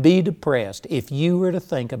you to be depressed if you were to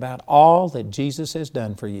think about all that Jesus has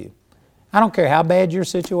done for you. I don't care how bad your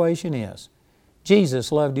situation is.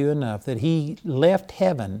 Jesus loved you enough that He left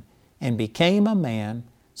heaven and became a man,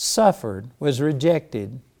 suffered, was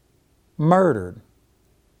rejected, murdered,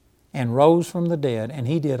 and rose from the dead. And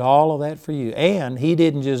He did all of that for you. And He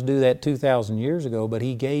didn't just do that 2,000 years ago, but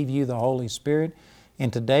He gave you the Holy Spirit.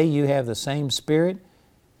 And today you have the same Spirit.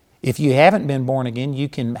 If you haven't been born again, you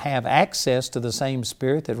can have access to the same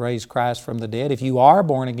Spirit that raised Christ from the dead. If you are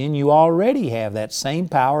born again, you already have that same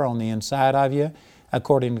power on the inside of you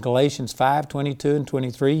According to Galatians 5:22 and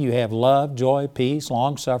 23, you have love, joy, peace,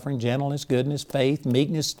 long-suffering, gentleness, goodness, faith,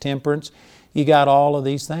 meekness, temperance. You got all of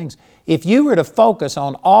these things. If you were to focus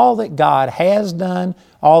on all that God has done,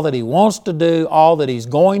 all that He wants to do, all that He's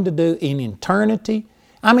going to do in eternity,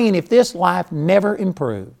 I mean, if this life never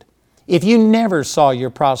improved, if you never saw your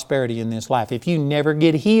prosperity in this life, if you never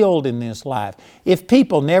get healed in this life, if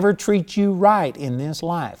people never treat you right in this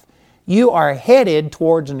life, you are headed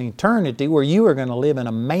towards an eternity where you are going to live in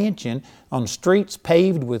a mansion on streets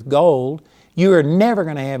paved with gold. You are never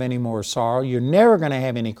going to have any more sorrow. You're never going to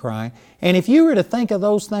have any crying. And if you were to think of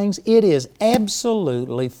those things, it is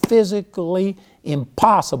absolutely, physically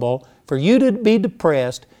impossible for you to be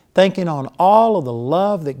depressed thinking on all of the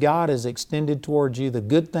love that God has extended towards you, the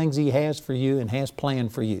good things He has for you and has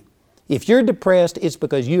planned for you. If you're depressed, it's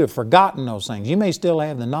because you have forgotten those things. You may still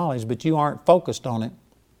have the knowledge, but you aren't focused on it.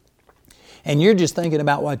 And you're just thinking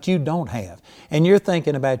about what you don't have. And you're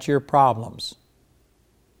thinking about your problems.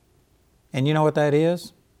 And you know what that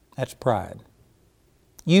is? That's pride.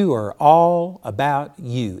 You are all about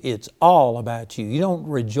you. It's all about you. You don't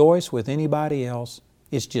rejoice with anybody else.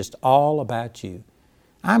 It's just all about you.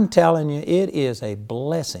 I'm telling you, it is a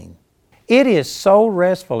blessing. It is so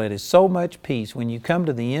restful. It is so much peace when you come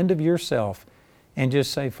to the end of yourself and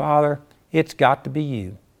just say, Father, it's got to be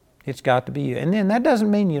you. It's got to be you. And then that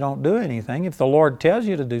doesn't mean you don't do anything. If the Lord tells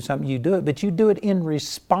you to do something, you do it. But you do it in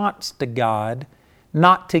response to God,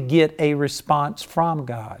 not to get a response from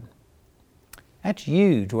God. That's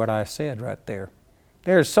huge what I said right there.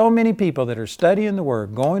 There are so many people that are studying the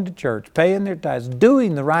Word, going to church, paying their tithes,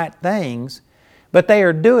 doing the right things, but they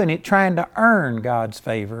are doing it trying to earn God's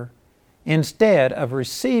favor instead of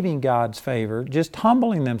receiving God's favor, just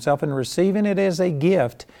humbling themselves and receiving it as a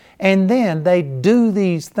gift. And then they do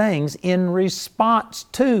these things in response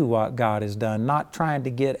to what God has done, not trying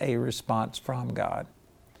to get a response from God.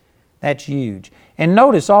 That's huge. And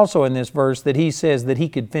notice also in this verse that He says that He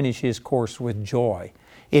could finish His course with joy.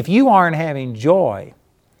 If you aren't having joy,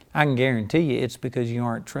 I can guarantee you it's because you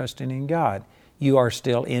aren't trusting in God. You are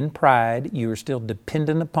still in pride. You are still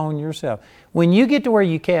dependent upon yourself. When you get to where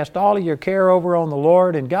you cast all of your care over on the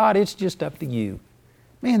Lord and God, it's just up to you.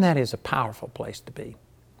 Man, that is a powerful place to be.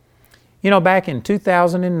 You know, back in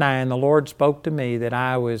 2009, the Lord spoke to me that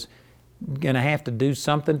I was going to have to do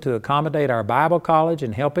something to accommodate our Bible college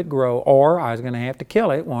and help it grow, or I was going to have to kill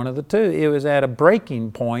it, one of the two. It was at a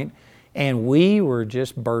breaking point, and we were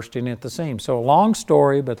just bursting at the seams. So a long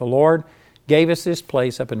story, but the Lord gave us this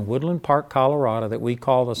place up in Woodland Park, Colorado that we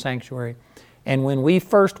call the Sanctuary. And when we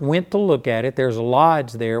first went to look at it, there's a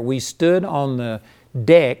lodge there. We stood on the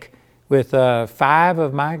deck with 5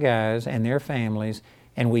 of my guys and their families,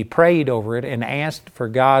 and we prayed over it and asked for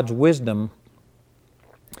God's wisdom.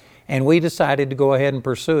 And we decided to go ahead and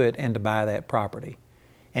pursue it and to buy that property.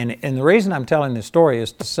 And the reason I'm telling this story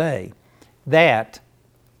is to say that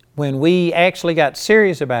when we actually got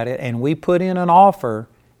serious about it and we put in an offer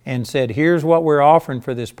and said, here's what we're offering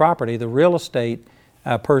for this property, the real estate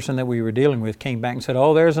person that we were dealing with came back and said,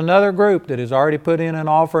 oh, there's another group that has already put in an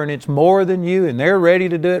offer and it's more than you and they're ready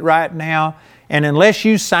to do it right now. And unless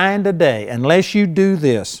you sign today, unless you do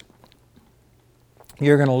this,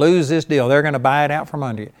 you're going to lose this deal. They're going to buy it out from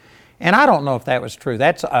under you. And I don't know if that was true.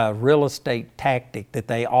 That's a real estate tactic that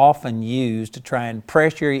they often use to try and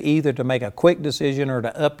pressure you either to make a quick decision or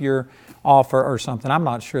to up your offer or something. I'm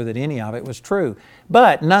not sure that any of it was true.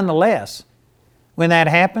 But nonetheless, when that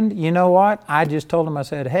happened, you know what? I just told them, I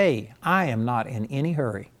said, hey, I am not in any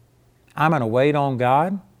hurry. I'm going to wait on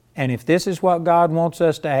God. And if this is what God wants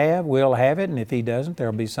us to have, we'll have it. And if He doesn't,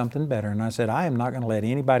 there'll be something better. And I said, I am not going to let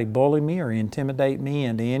anybody bully me or intimidate me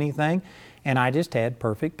into anything. And I just had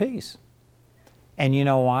perfect peace. And you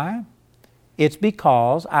know why? It's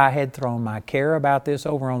because I had thrown my care about this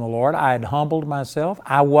over on the Lord. I had humbled myself.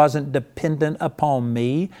 I wasn't dependent upon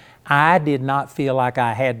me. I did not feel like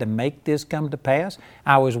I had to make this come to pass.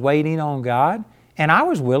 I was waiting on God, and I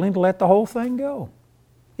was willing to let the whole thing go.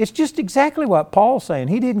 It's just exactly what Paul's saying.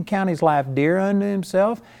 He didn't count his life dear unto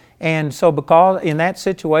himself. And so because in that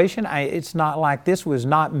situation, it's not like this was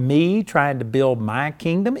not me trying to build my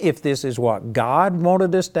kingdom. If this is what God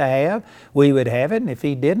wanted us to have, we would have it. And if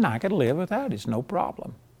He didn't, I could live without it. It's no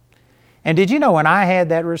problem. And did you know when I had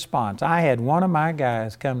that response, I had one of my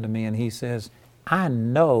guys come to me and he says, I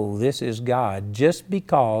know this is God just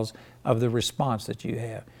because of the response that you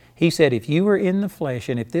have. He said, if you were in the flesh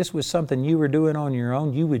and if this was something you were doing on your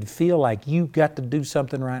own, you would feel like you got to do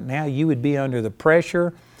something right now. You would be under the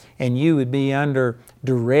pressure and you would be under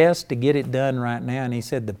duress to get it done right now. And he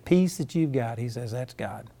said, the peace that you've got, he says, that's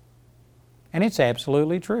God. And it's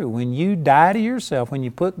absolutely true. When you die to yourself, when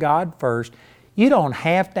you put God first, You don't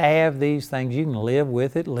have to have these things. You can live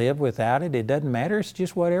with it, live without it. It doesn't matter. It's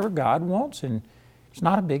just whatever God wants, and it's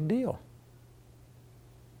not a big deal.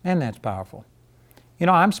 And that's powerful. You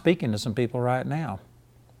know, I'm speaking to some people right now.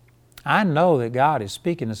 I know that God is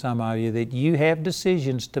speaking to some of you that you have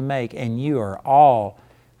decisions to make and you are all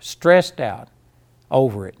stressed out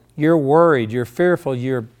over it. You're worried, you're fearful,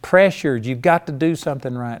 you're pressured, you've got to do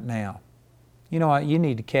something right now. You know what? You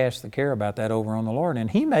need to cast the care about that over on the Lord. And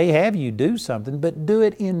He may have you do something, but do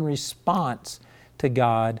it in response to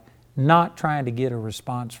God, not trying to get a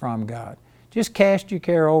response from God. Just cast your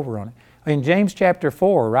care over on it. In James chapter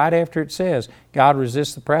 4, right after it says, God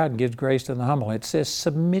resists the proud and gives grace to the humble, it says,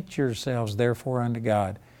 submit yourselves therefore unto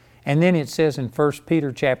God. And then it says in 1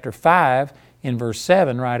 Peter chapter 5, in verse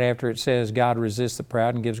 7, right after it says, God resists the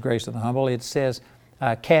proud and gives grace to the humble, it says,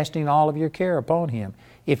 casting all of your care upon Him.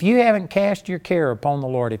 If you haven't cast your care upon the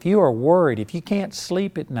Lord, if you are worried, if you can't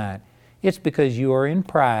sleep at night, it's because you are in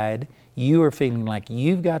pride, you are feeling like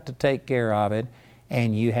you've got to take care of it,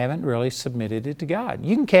 and you haven't really submitted it to God.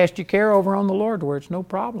 You can cast your care over on the Lord where it's no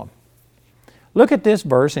problem. Look at this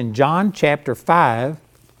verse in John chapter 5,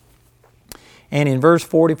 and in verse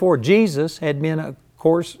 44. Jesus had been, of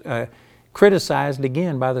course, criticized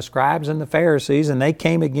again by the scribes and the Pharisees, and they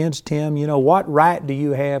came against Him. You know, what right do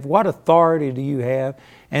you have? What authority do you have?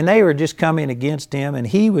 And they were just coming against Him, and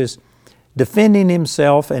He was defending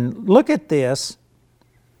Himself. And look at this.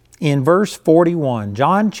 In verse 41,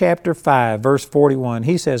 John chapter 5, verse 41,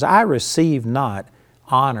 He says, I receive not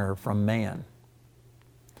honor from man.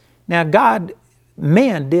 Now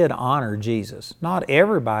men did honor Jesus. Not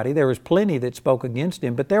everybody. There was plenty that spoke against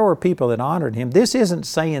Him, but there were people that honored Him. This isn't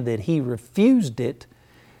saying that He refused it.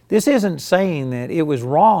 This isn't saying that it was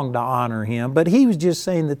wrong to honor Him, but He was just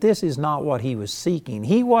saying that this is not what He was seeking.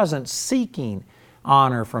 He wasn't seeking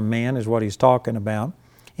honor from man, is what He's talking about.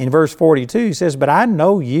 In verse 42, He says, but I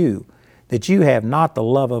know you, that you have not the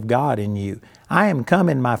love of God in you. I am come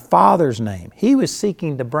in my Father's name. He was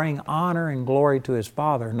seeking to bring honor and glory to His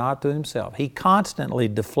Father, not to Himself. He constantly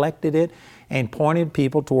deflected it and pointed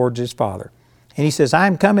people towards His Father. And He says, I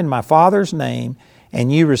am come in my Father's name,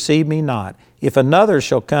 and you receive me not. If another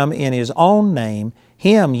shall come in his own name,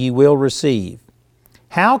 him ye will receive.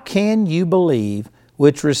 How can you believe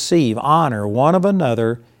which receive honor one of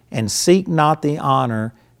another, and seek not the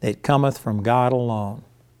honor that cometh from God alone?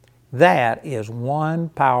 That is one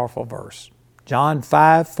powerful verse. John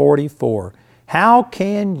 5:44. How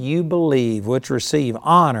can you believe which receive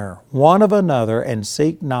honor one of another, and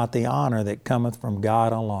seek not the honor that cometh from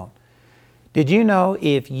God alone? Did you know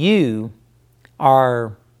if you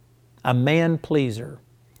are a man pleaser,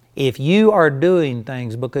 if you are doing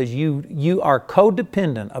things because you are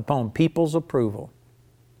codependent upon people's approval,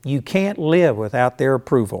 you can't live without their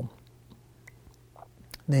approval,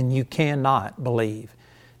 then you cannot believe,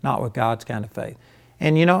 not with God's kind of faith.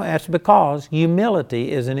 And you know, that's because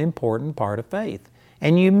humility is an important part of faith.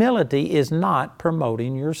 And humility is not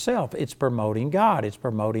promoting yourself. It's promoting God. It's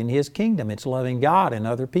promoting His kingdom. It's loving God and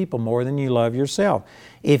other people more than you love yourself.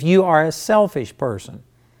 If you are a selfish person,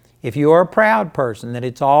 if you are a proud person, that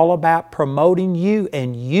it's all about promoting you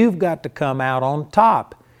and you've got to come out on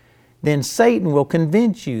top, then Satan will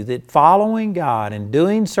convince you that following God and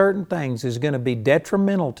doing certain things is going to be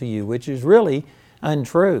detrimental to you, which is really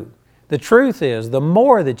untrue. The truth is, the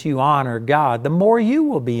more that you honor God, the more you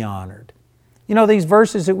will be honored. You know, these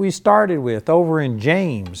verses that we started with over in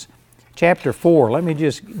James chapter 4, let me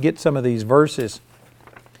just get some of these verses.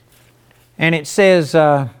 And it says,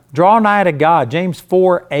 draw nigh to God, James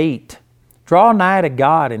 4:8. Draw nigh to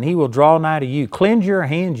God, and He will draw nigh to you. Cleanse your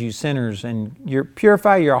hands, you sinners, and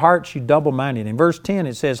purify your hearts, you double-minded. In verse 10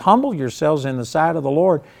 it says, humble yourselves in the sight of the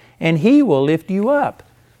Lord, and He will lift you up.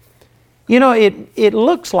 You know, it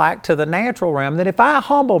looks like to the natural realm that if I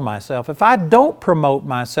humble myself, if I don't promote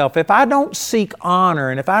myself, if I don't seek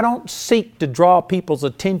honor, and if I don't seek to draw people's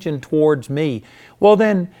attention towards me, well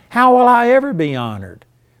then, how will I ever be honored?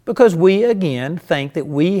 Because we, again, think that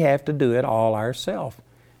we have to do it all ourselves.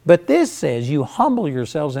 But this says, you humble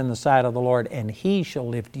yourselves in the sight of the Lord, and He shall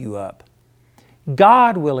lift you up.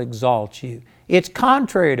 God will exalt you. It's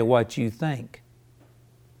contrary to what you think.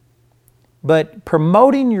 But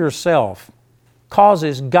promoting yourself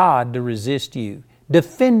causes God to resist you.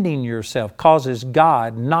 Defending yourself causes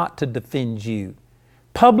God not to defend you.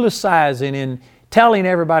 Publicizing and telling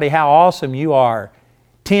everybody how awesome you are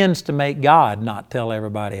tends to make God not tell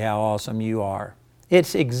everybody how awesome you are.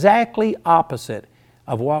 It's exactly opposite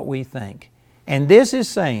of what we think. And this is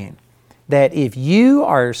saying that if you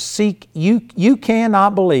are you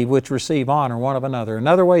cannot believe which receive honor one of another.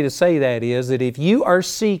 Another way to say that is that if you are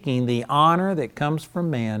seeking the honor that comes from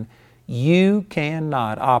man, you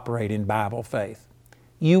cannot operate in Bible faith.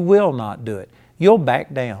 You will not do it. You'll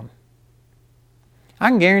back down. I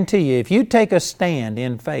can guarantee you, if you take a stand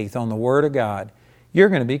in faith on the Word of God, you're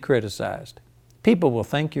going to be criticized. People will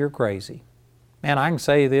think you're crazy. Man, I can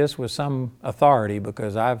say this with some authority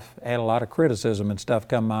because I've had a lot of criticism and stuff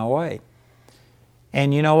come my way.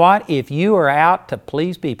 And you know what? If you are out to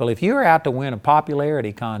please people, if you are out to win a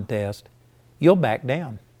popularity contest, you'll back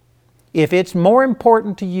down. If it's more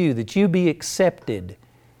important to you that you be accepted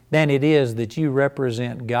than it is that you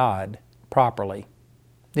represent God properly,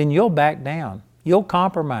 then you'll back down. You'll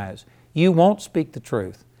compromise. You won't speak the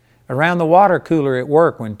truth. Around the water cooler at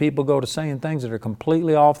work, when people go to saying things that are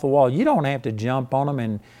completely off the wall, you don't have to jump on them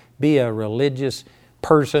and be a religious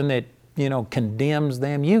person that, condemns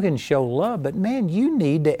them. You can show love, but man, you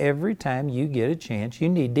need to, every time you get a chance, you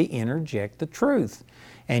need to interject the truth.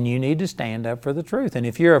 And you need to stand up for the truth. And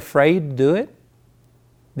if you're afraid to do it,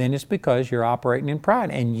 then it's because you're operating in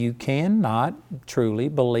pride. And you cannot truly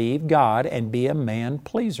believe God and be a man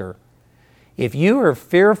pleaser. If you are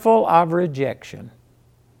fearful of rejection,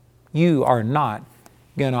 you are not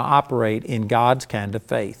going to operate in God's kind of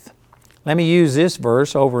faith. Let me use this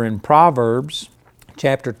verse over in Proverbs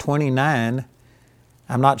chapter 29.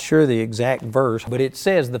 I'm not sure the exact verse, but it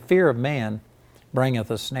says, "The fear of man bringeth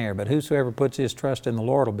a snare, but whosoever puts his trust in the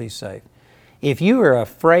Lord will be safe." If you are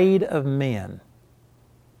afraid of men,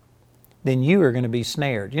 then you are going to be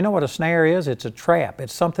snared. You know what a snare is? It's a trap.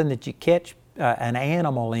 It's something that you catch an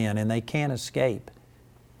animal in and they can't escape.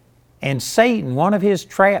 And Satan, one of his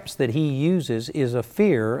traps that he uses is a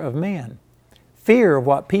fear of men. Fear of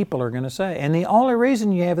what people are going to say. And the only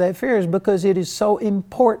reason you have that fear is because it is so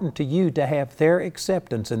important to you to have their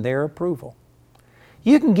acceptance and their approval.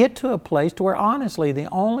 You can get to a place to where honestly the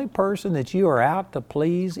only person that you are out to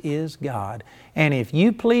please is God. And if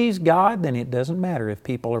you please God, then it doesn't matter if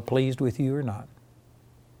people are pleased with you or not.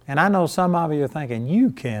 And I know some of you are thinking, you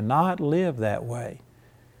cannot live that way.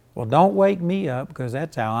 Well, don't wake me up because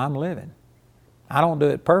that's how I'm living. I don't do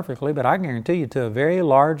it perfectly, but I guarantee you to a very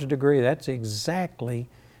large degree that's exactly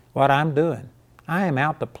what I'm doing. I am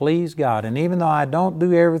out to please God. And even though I don't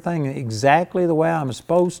do everything exactly the way I'm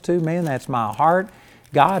supposed to, man, that's my heart.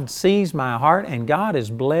 God sees my heart, and God has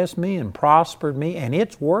blessed me and prospered me, and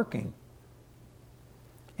it's working.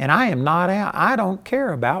 And I am not out. I don't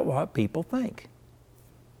care about what people think.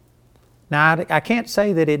 Now, I can't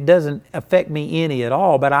say that it doesn't affect me any at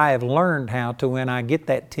all, but I have learned how to, when I get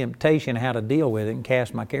that temptation, how to deal with it and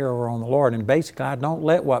cast my care over on the Lord. And basically, I don't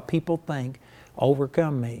let what people think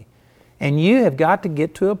overcome me. And you have got to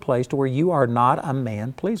get to a place to where you are not a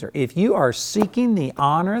man pleaser. If you are seeking the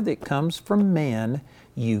honor that comes from men,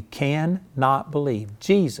 you cannot believe.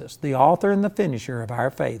 Jesus, the author and the finisher of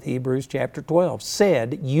our faith, Hebrews chapter 12,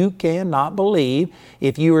 said you cannot believe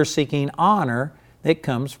if you are seeking honor that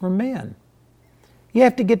comes from men. You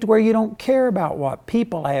have to get to where you don't care about what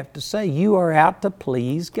people have to say. You are out to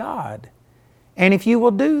please God. And if you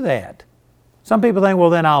will do that, some people think, well,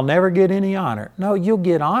 then I'll never get any honor. No, you'll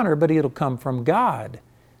get honor, but it'll come from God,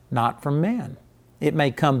 not from men. It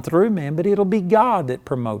may come through men, but it'll be God that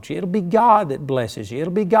promotes you. It'll be God that blesses you.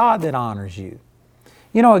 It'll be God that honors you.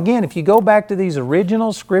 You know, again, if you go back to these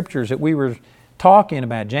original scriptures that we were talking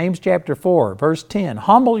about, James chapter 4, verse 10,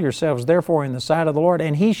 "Humble yourselves therefore in the sight of the Lord,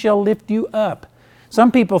 and He shall lift you up." Some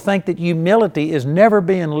people think that humility is never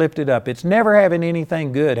being lifted up. It's never having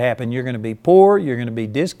anything good happen. You're going to be poor, you're going to be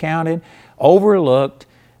discounted, overlooked,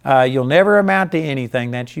 you'll never amount to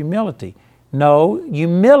anything. That's humility. No,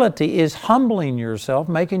 humility is humbling yourself,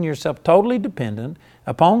 making yourself totally dependent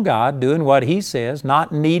upon God, doing what He says,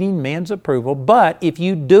 not needing men's approval. But if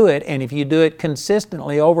you do it, and if you do it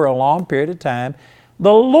consistently over a long period of time,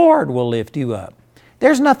 the Lord will lift you up.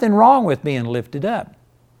 There's nothing wrong with being lifted up.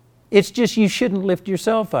 It's just you shouldn't lift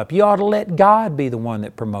yourself up. You ought to let God be the one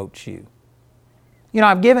that promotes you. You know,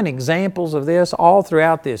 I've given examples of this all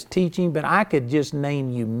throughout this teaching, but I could just name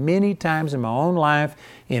you many times in my own life,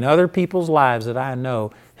 in other people's lives that I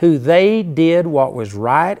know, who they did what was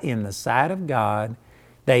right in the sight of God.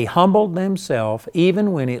 They humbled themselves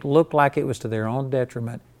even when it looked like it was to their own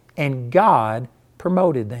detriment, and God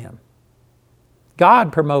promoted them.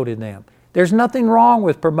 God promoted them. There's nothing wrong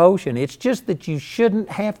with promotion. It's just that you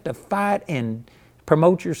shouldn't have to fight and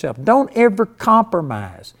promote yourself. Don't ever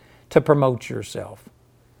compromise to promote yourself.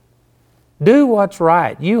 Do what's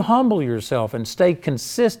right. You humble yourself and stay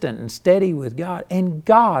consistent and steady with God, and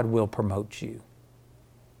God will promote you.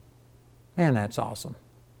 Man, that's awesome.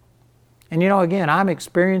 And you know, again, I'm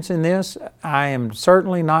experiencing this. I am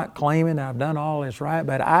certainly not claiming I've done all this right,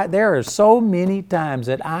 but there are so many times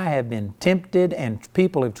that I have been tempted and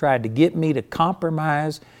people have tried to get me to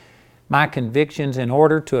compromise my convictions in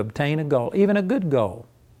order to obtain a goal, even a good goal,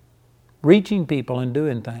 reaching people and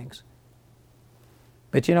doing things.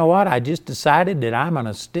 But you know what? I just decided that I'm going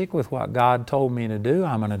to stick with what God told me to do.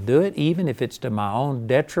 I'm going to do it even if it's to my own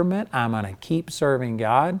detriment. I'm going to keep serving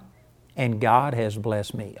God. And God has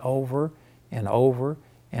blessed me over and over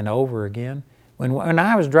and over again. When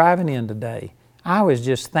I was driving in today, I was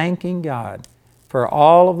just thanking God for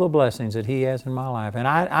all of the blessings that He has in my life. And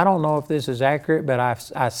I don't know if this is accurate, but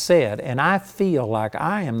I said, and I feel like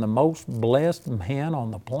I am the most blessed man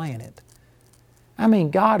on the planet. I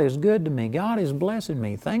mean, God is good to me. God is blessing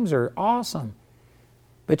me. Things are awesome.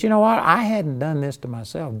 But you know what? I hadn't done this to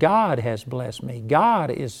myself. God has blessed me.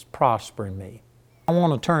 God is prospering me. I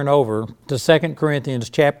want to turn over to 2 Corinthians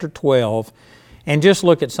chapter 12 and just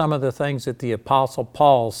look at some of the things that the Apostle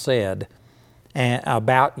Paul said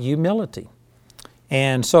about humility.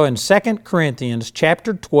 And so in 2 Corinthians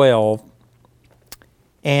chapter 12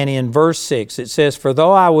 and in verse 6, it says, "For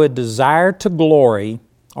though I would desire to glory,"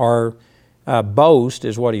 or boast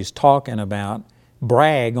is what he's talking about,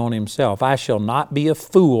 brag on himself, "I shall not be a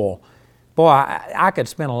fool." Boy, I could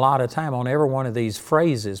spend a lot of time on every one of these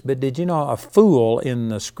phrases, but did you know a fool in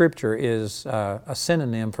the Scripture is a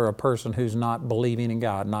synonym for a person who's not believing in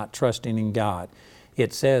God, not trusting in God.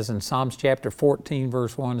 It says in Psalms chapter 14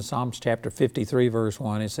 verse 1 and Psalms chapter 53 verse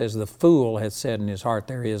 1, it says, "The fool hath said in his heart,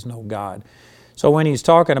 there is no God." So when he's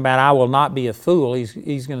talking about I will not be a fool,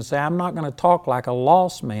 he's going to say, I'm not going to talk like a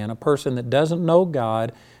lost man, a person that doesn't know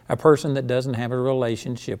God, a person that doesn't have a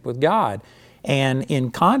relationship with God. And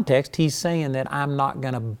in context, he's saying that I'm not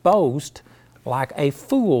going to boast like a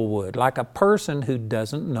fool would, like a person who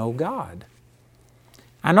doesn't know God.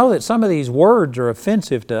 I know that some of these words are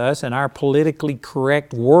offensive to us in our politically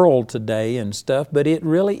correct world today and stuff, but it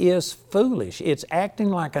really is foolish. It's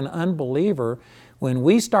acting like an unbeliever when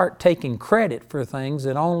we start taking credit for things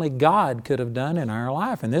that only God could have done in our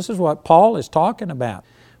life. And this is what Paul is talking about.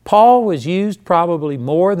 Paul was used probably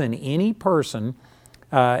more than any person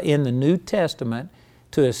in the New Testament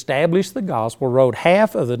to establish the gospel, wrote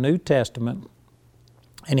half of the New Testament,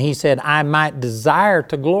 and he said, I might desire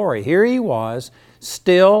to glory. Here he was,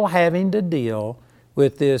 still having to deal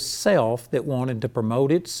with this self that wanted to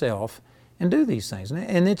promote itself and do these things.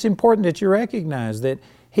 And it's important that you recognize that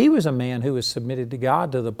he was a man who was submitted to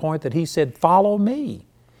God to the point that he said, follow me.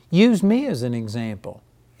 Use me as an example.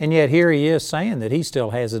 And yet here he is saying that he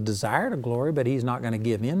still has a desire to glory, but he's not going to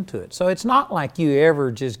give in to it. So it's not like you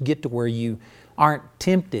ever just get to where you aren't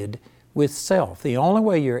tempted with self. The only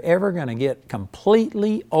way you're ever going to get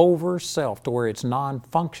completely over self to where it's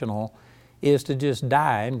non-functional is to just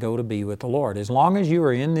die and go to be with the Lord. As long as you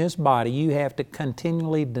are in this body, you have to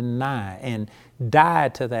continually deny and die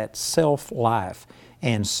to that self-life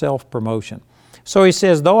and self-promotion. So he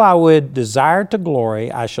says, though I would desire to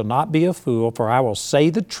glory, I shall not be a fool, for I will say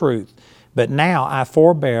the truth. But now I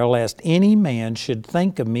forbear, lest any man should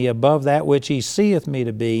think of me above that which he seeth me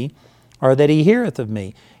to be, or that he heareth of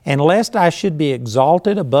me, and lest I should be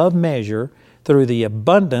exalted above measure through the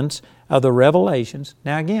abundance of the revelations.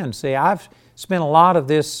 Now again, see, I've spent a lot of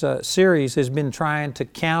this series has been trying to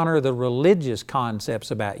counter the religious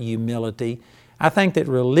concepts about humility. I think that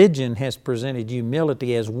religion has presented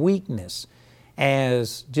humility as weakness,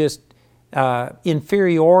 as just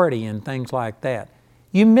inferiority and things like that.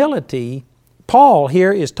 Humility, Paul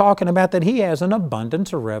here is talking about that he has an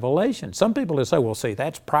abundance of revelation. Some people will say, well, see,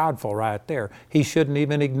 that's prideful right there. He shouldn't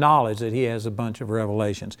even acknowledge that he has a bunch of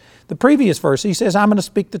revelations. The previous verse, he says, I'm going to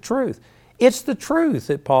speak the truth. It's the truth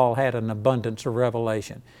that Paul had an abundance of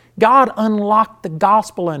revelation. God unlocked the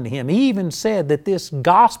gospel unto him. He even said that this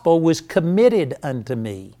gospel was committed unto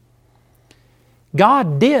me.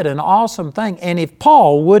 God did an awesome thing, and if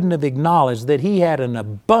Paul wouldn't have acknowledged that he had an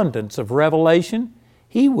abundance of revelation,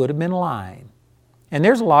 he would have been lying. And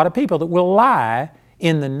there's a lot of people that will lie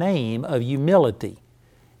in the name of humility.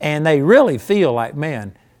 And they really feel like,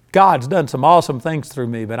 man, God's done some awesome things through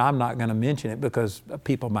me, but I'm not going to mention it because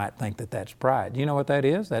people might think that that's pride. You know what that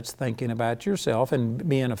is? That's thinking about yourself and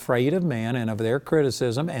being afraid of man and of their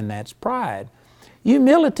criticism, and that's pride.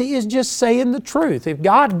 Humility is just saying the truth. If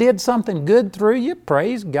God did something good through you,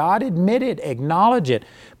 praise God, admit it, acknowledge it.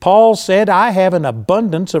 Paul said, I have an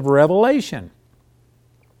abundance of revelation.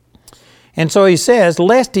 And so he says,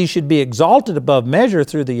 lest he should be exalted above measure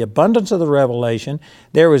through the abundance of the revelation,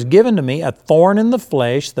 there was given to me a thorn in the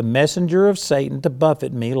flesh, the messenger of Satan to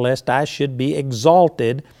buffet me, lest I should be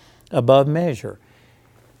exalted above measure.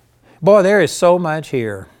 Boy, there is so much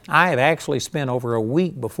here. I have actually spent over a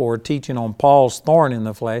week before teaching on Paul's thorn in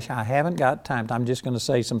the flesh. I haven't got time. I'm just going to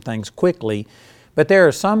say some things quickly. But there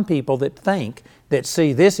are some people that think that,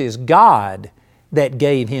 see, this is God that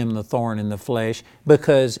gave Him the thorn in the flesh,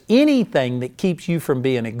 because anything that keeps you from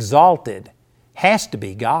being exalted has to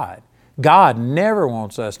be God. God never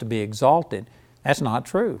wants us to be exalted. That's not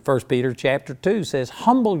true. 1 Peter chapter 2 says,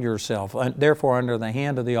 humble yourself, therefore, under the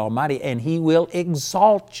hand of the Almighty, and He will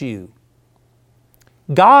exalt you.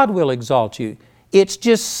 God will exalt you. It's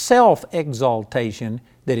just self-exaltation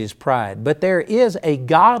that is pride. But there is a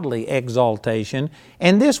godly exaltation,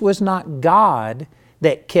 and this was not God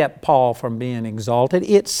that kept Paul from being exalted.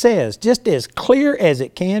 It says, just as clear as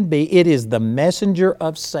it can be, it is the messenger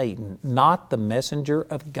of Satan, not the messenger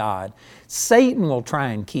of God. Satan will try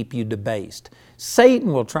and keep you debased.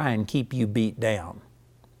 Satan will try and keep you beat down.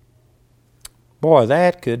 Boy,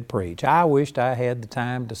 that could preach. I wished I had the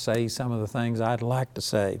time to say some of the things I'd like to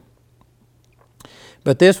say.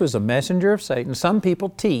 But this was a messenger of Satan. Some people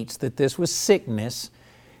teach that this was sickness.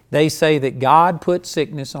 They say that God put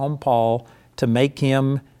sickness on Paul to make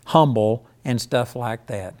him humble and stuff like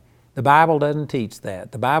that. The Bible doesn't teach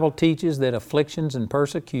that. The Bible teaches that afflictions and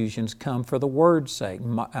persecutions come for the Word's sake.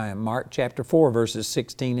 Mark chapter 4, verses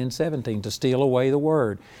 16 and 17, to steal away the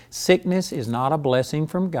Word. Sickness is not a blessing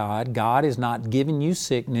from God. God is not giving you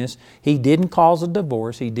sickness. He didn't cause a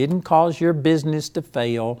divorce. He didn't cause your business to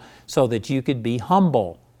fail so that you could be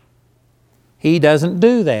humble. He doesn't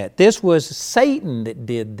do that. This was Satan that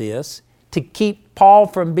did this to keep Paul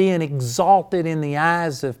from being exalted in the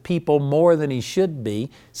eyes of people more than he should be.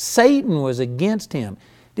 Satan was against him.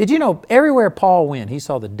 Did you know, everywhere Paul went, he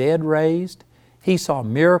saw the dead raised, he saw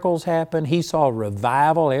miracles happen, he saw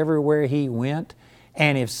revival everywhere he went.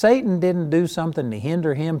 And if Satan didn't do something to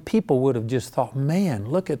hinder him, people would have just thought, man,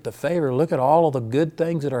 look at the favor, look at all of the good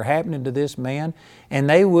things that are happening to this man. And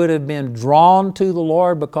they would have been drawn to the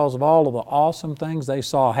Lord because of all of the awesome things they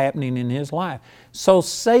saw happening in his life. So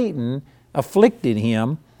Satan afflicted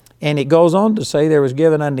him, and it goes on to say there was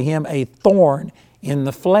given unto him a thorn in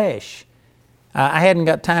the flesh. I hadn't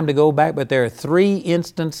got time to go back, but there are 3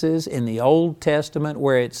 instances in the Old Testament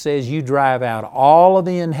where it says you drive out all of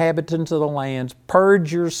the inhabitants of the lands,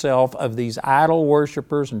 purge yourself of these idol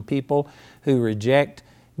worshipers and people who reject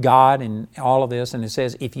God and all of this. And it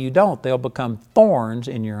says if you don't, they'll become thorns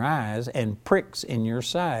in your eyes and pricks in your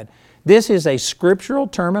side. This is a scriptural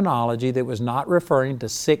terminology that was not referring to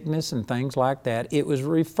sickness and things like that. It was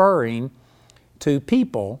referring to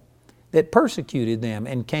people that persecuted them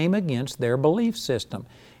and came against their belief system.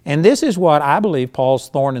 And this is what I believe Paul's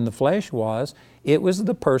thorn in the flesh was. It was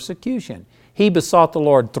the persecution. He besought the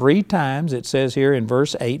Lord 3 times. It says here in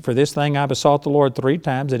verse 8, for this thing I besought the Lord 3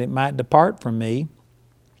 times that it might depart from me.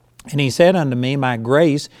 And He said unto me, my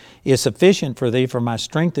grace is sufficient for thee, for my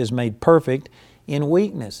strength is made perfect in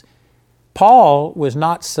weakness. Paul was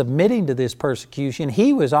not submitting to this persecution.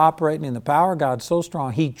 He was operating in the power of God so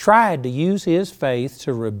strong. He tried to use his faith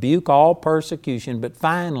to rebuke all persecution, but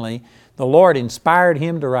finally the Lord inspired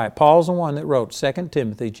him to write. Paul's the one that wrote 2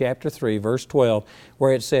 Timothy chapter 3, verse 12,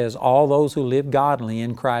 where it says, all those who live godly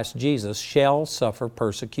in Christ Jesus shall suffer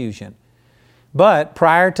persecution. But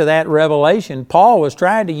prior to that revelation, Paul was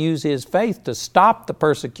trying to use his faith to stop the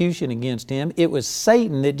persecution against him. It was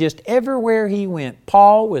Satan that just everywhere he went,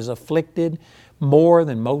 Paul was afflicted more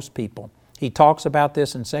than most people. He talks about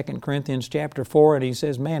this in 2 Corinthians chapter 4, and he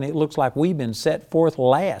says, man, it looks like we've been set forth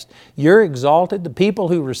last. You're exalted. The people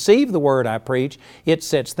who receive the word I preach, it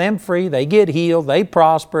sets them free. They get healed. They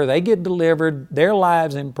prosper. They get delivered. Their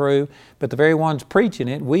lives improve. But the very ones preaching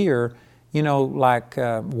it, we are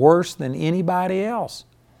worse than anybody else.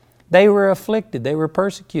 They were afflicted. They were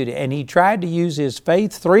persecuted. And he tried to use his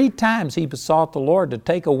faith. 3 times he besought the Lord to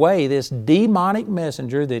take away this demonic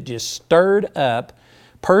messenger that just stirred up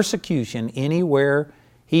persecution anywhere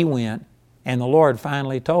he went. And the Lord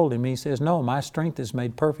finally told him, He says, no, my strength is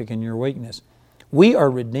made perfect in your weakness. We are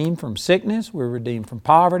redeemed from sickness. We're redeemed from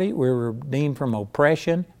poverty. We're redeemed from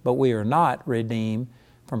oppression. But we are not redeemed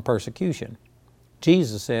from persecution.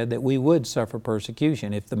 Jesus said that we would suffer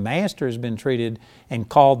persecution. If the master has been treated and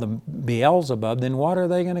called the Beelzebub, then what are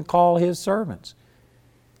they going to call his servants?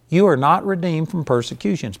 You are not redeemed from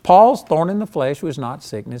persecutions. Paul's thorn in the flesh was not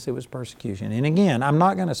sickness, it was persecution. And again, I'm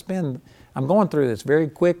going through this very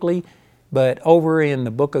quickly, but over in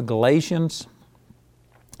the book of Galatians,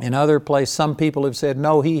 in other places, some people have said,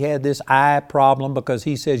 no, he had this eye problem because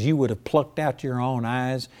he says you would have plucked out your own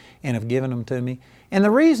eyes and have given them to me. And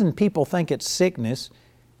the reason people think it's sickness,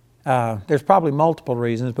 there's probably multiple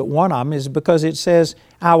reasons, but one of them is because it says,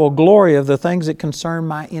 I will glory of the things that concern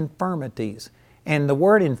my infirmities. And the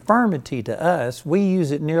word infirmity to us, we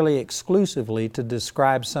use it nearly exclusively to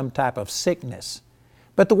describe some type of sickness.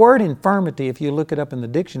 But the word infirmity, if you look it up in the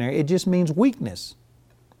dictionary, it just means weakness,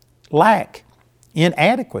 lack,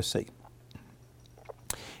 inadequacy.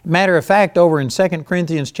 Matter of fact, over in 2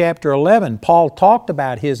 Corinthians chapter 11, Paul talked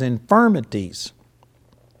about his infirmities.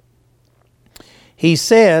 He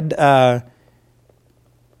said, I've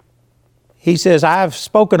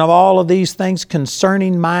spoken of all of these things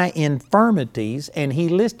concerning my infirmities, and he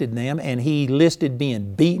listed them, and he listed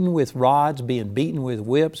being beaten with rods, being beaten with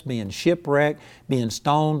whips, being shipwrecked, being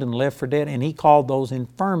stoned and left for dead, and he called those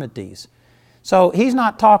infirmities. So he's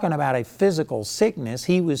not talking about a physical sickness.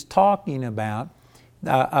 He was talking about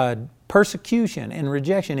persecution and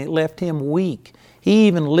rejection. It left him weak. He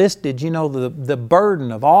even listed, the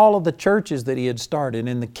burden of all of the churches that he had started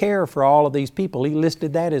and the care for all of these people. He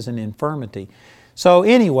listed that as an infirmity. So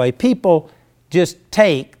anyway, people just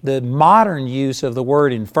take the modern use of the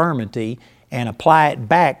word infirmity and apply it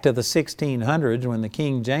back to the 1600s when the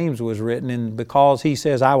King James was written, and because he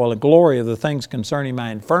says, I will glory of the things concerning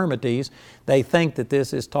my infirmities, they think that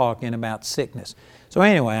this is talking about sickness. So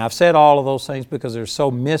anyway, I've said all of those things because there's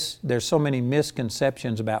so many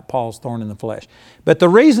misconceptions about Paul's thorn in the flesh. But the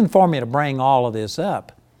reason for me to bring all of this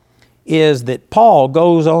up is that Paul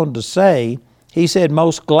goes on to say, he said,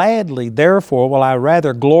 most gladly, therefore, will I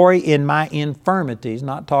rather glory in my infirmities,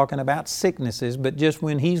 not talking about sicknesses, but just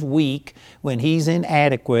when he's weak, when he's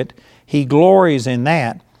inadequate, he glories in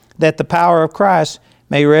that the power of Christ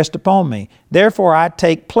may rest upon me. Therefore I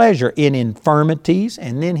take pleasure in infirmities,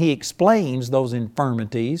 and then he explains those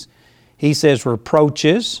infirmities. He says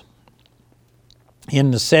reproaches, in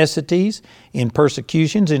necessities, in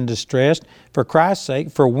persecutions, in distress, for Christ's sake.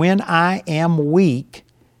 For when I am weak,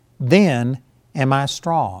 then am I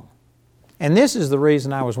strong. And this is the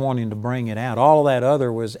reason I was wanting to bring it out. All that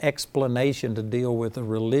other was explanation to deal with the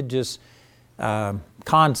religious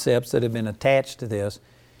concepts that have been attached to this.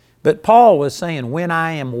 But Paul was saying, when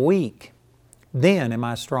I am weak, then am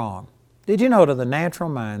I strong. Did you know, to the natural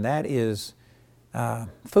mind, that is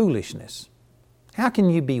foolishness. How can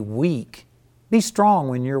you be weak? Be strong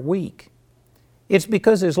when you're weak. It's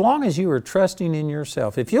because as long as you are trusting in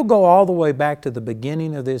yourself, if you'll go all the way back to the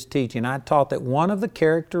beginning of this teaching, I taught that one of the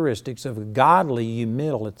characteristics of godly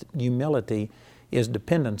humility is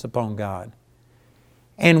dependence upon God.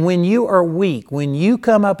 And when you are weak, when you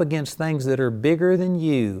come up against things that are bigger than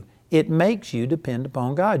you, it makes you depend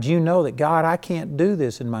upon God. You know that, God, I can't do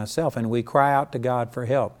this in myself, and we cry out to God for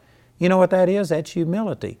help. You know what that is? That's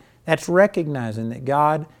humility. That's recognizing that,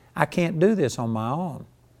 God, I can't do this on my own.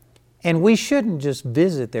 And we shouldn't just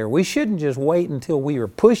visit there. We shouldn't just wait until we are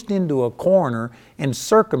pushed into a corner and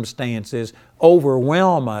circumstances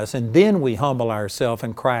overwhelm us, and then we humble ourselves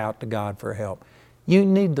and cry out to God for help. You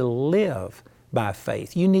need to live by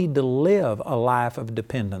faith. You need to live a life of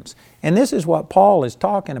dependence. And this is what Paul is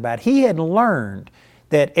talking about. He had learned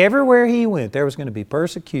that everywhere he went, there was going to be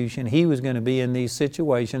persecution. He was going to be in these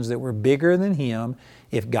situations that were bigger than him.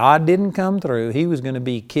 If God didn't come through, he was going to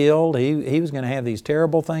be killed. He was going to have these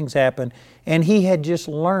terrible things happen. And he had just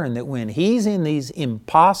learned that when he's in these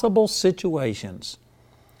impossible situations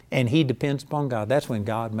and he depends upon God, that's when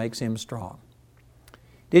God makes him strong.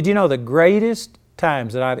 Did you know the greatest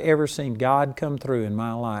times that I've ever seen God come through in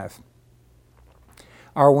my life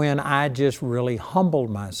are when I just really humbled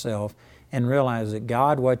myself and realized that,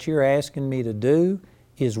 God, what you're asking me to do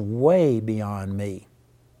is way beyond me.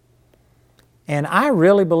 And I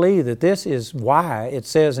really believe that this is why it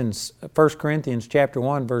says in 1 Corinthians chapter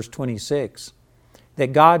 1, verse 26,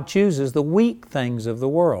 that God chooses the weak things of the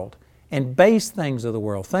world and base things of the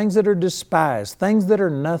world, things that are despised, things that are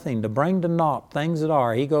nothing, to bring to naught things that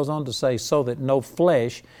are. He goes on to say, so that no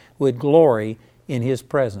flesh would glory in His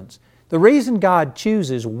presence. The reason God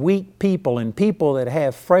chooses weak people and people that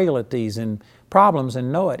have frailties and problems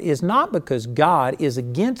and know it is not because God is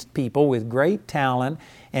against people with great talent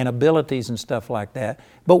and abilities and stuff like that.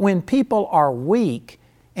 But when people are weak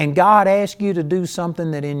and God asks you to do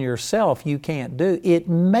something that in yourself you can't do, it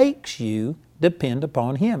makes you depend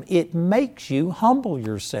upon Him. It makes you humble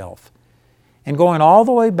yourself. And going all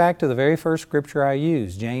the way back to the very first scripture I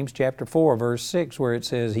used, James chapter 4, verse 6, where it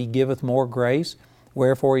says, He giveth more grace.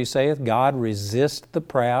 Wherefore He saith, God resists the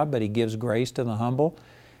proud, but He gives grace to the humble.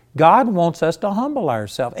 God wants us to humble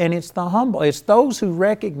ourselves. And it's the humble, it's those who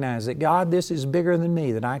recognize that, God, this is bigger than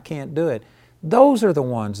me, that I can't do it. Those are the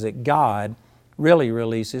ones that God really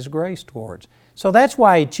releases grace towards. So that's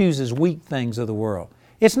why He chooses weak things of the world.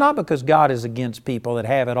 It's not because God is against people that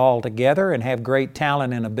have it all together and have great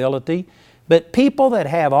talent and ability, but people that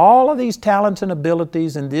have all of these talents and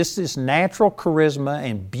abilities and this natural charisma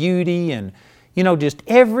and beauty and, just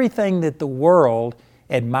everything that the world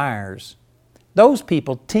admires, those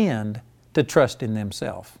people tend to trust in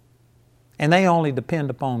themselves. And they only depend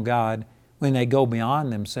upon God when they go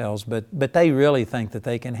beyond themselves, but they really think that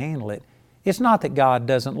they can handle it. It's not that God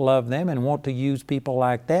doesn't love them and want to use people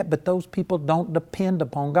like that, but those people don't depend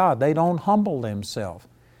upon God. They don't humble themselves.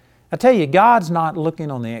 I tell you, God's not looking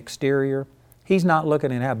on the exterior. He's not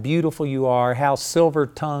looking at how beautiful you are, how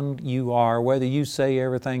silver-tongued you are, whether you say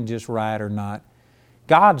everything just right or not.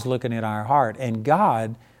 God's looking at our heart, and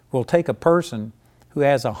God will take a person who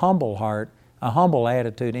has a humble heart, a humble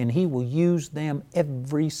attitude, and He will use them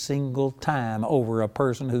every single time over a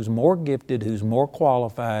person who's more gifted, who's more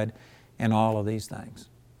qualified, and all of these things.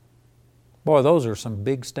 Boy, those are some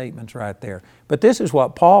big statements right there. But this is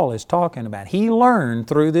what Paul is talking about. He learned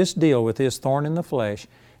through this deal with his thorn in the flesh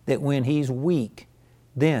that when he's weak,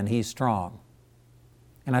 then he's strong.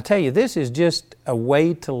 And I tell you, this is just a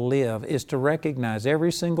way to live, is to recognize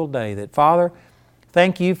every single day that, Father,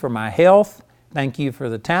 thank You for my health. Thank You for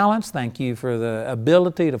the talents. Thank You for the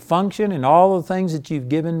ability to function and all the things that You've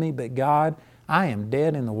given me. But God, I am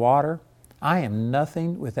dead in the water. I am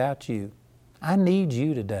nothing without You. I need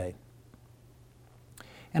You today.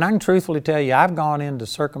 And I can truthfully tell you, I've gone into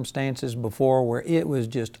circumstances before where it was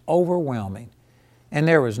just overwhelming. And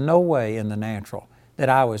there was no way in the natural that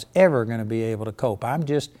I was ever going to be able to cope. I'm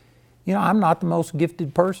not the most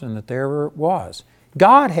gifted person that there ever was.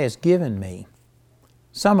 God has given me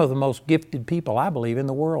some of the most gifted people, I believe, in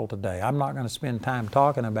the world today. I'm not going to spend time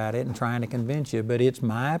talking about it and trying to convince you, but it's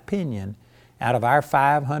my opinion, out of our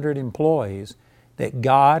 500 employees, that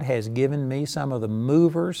God has given me some of the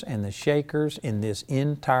movers and the shakers in this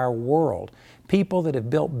entire world. People that have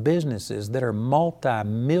built businesses that are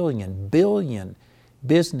multi-million, billion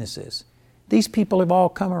businesses. These people have all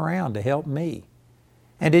come around to help me.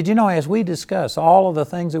 And did you know, as we discuss all of the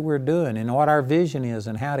things that we're doing and what our vision is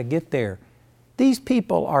and how to get there, these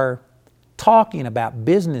people are talking about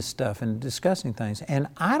business stuff and discussing things, and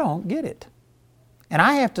I don't get it. And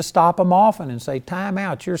I have to stop them often and say, time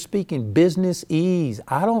out, you're speaking business-ese.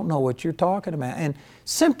 I don't know what you're talking about. And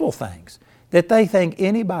simple things that they think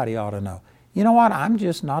anybody ought to know. You know what? I'm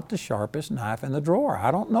just not the sharpest knife in the drawer. I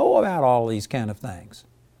don't know about all these kind of things.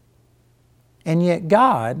 And yet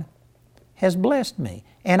God has blessed me.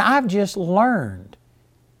 And I've just learned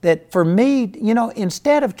that for me,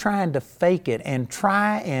 instead of trying to fake it and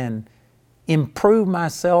try and improve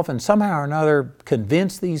myself and somehow or another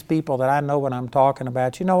convince these people that I know what I'm talking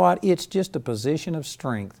about, you know what? It's just a position of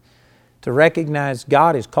strength to recognize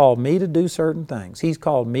God has called me to do certain things. He's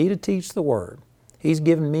called me to teach the Word. He's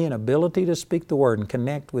given me an ability to speak the Word and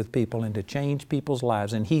connect with people and to change people's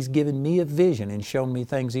lives. And He's given me a vision and shown me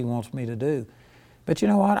things He wants me to do. But you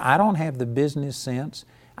know what? I don't have the business sense.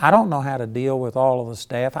 I don't know how to deal with all of the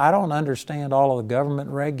staff. I don't understand all of the government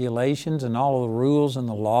regulations and all of the rules and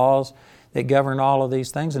the laws that govern all of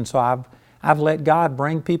these things. And so I've let God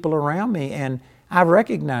bring people around me, and I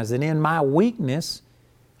recognize that in my weakness,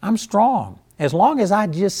 I'm strong. As long as I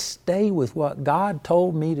just stay with what God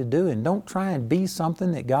told me to do and don't try and be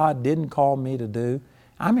something that God didn't call me to do,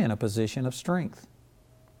 I'm in a position of strength.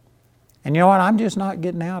 And you know what? I'm just not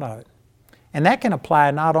getting out of it. And that can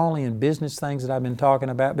apply not only in business things that I've been talking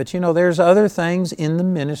about, but there's other things in the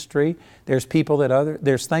ministry. There's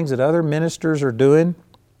things that other ministers are doing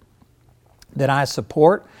that I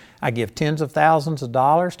support. I give tens of thousands of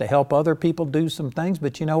dollars to help other people do some things,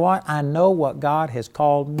 but you know what? I know what God has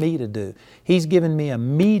called me to do. He's given me a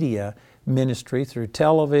media ministry through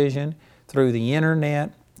television, through the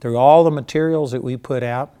internet, through all the materials that we put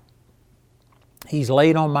out. He's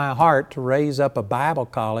laid on my heart to raise up a Bible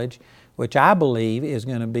college, which I believe is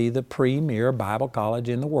going to be the premier Bible college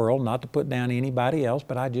in the world, not to put down anybody else,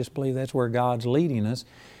 but I just believe that's where God's leading us.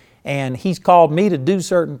 And He's called me to do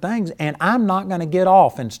certain things, and I'm not going to get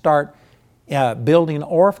off and start building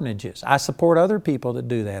orphanages. I support other people that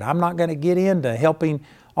do that. I'm not going to get into helping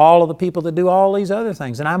all of the people that do all these other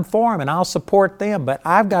things, and I'm for them, and I'll support them, but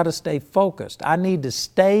I've got to stay focused. I need to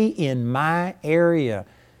stay in my area.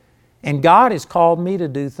 And God has called me to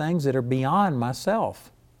do things that are beyond myself.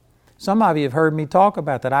 Some of you have heard me talk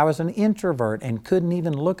about that. I was an introvert and couldn't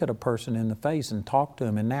even look at a person in the face and talk to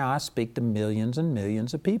them. And now I speak to millions and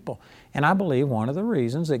millions of people. And I believe one of the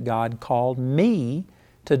reasons that God called me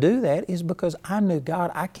to do that is because I knew, God,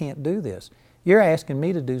 I can't do this. You're asking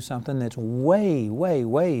me to do something that's way, way,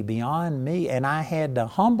 way beyond me. And I had to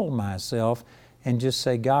humble myself and just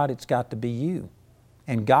say, God, it's got to be You.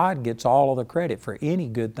 And God gets all of the credit for any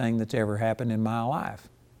good thing that's ever happened in my life.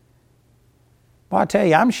 Well, I tell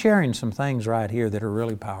you, I'm sharing some things right here that are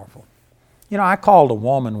really powerful. I called a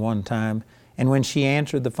woman one time, and when she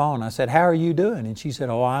answered the phone, I said, how are you doing? And she said,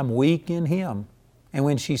 oh, I'm weak in Him. And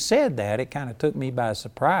when she said that, it kind of took me by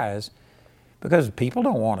surprise, because people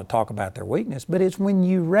don't want to talk about their weakness, but it's when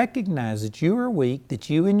you recognize that you are weak, that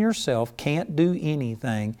you in yourself can't do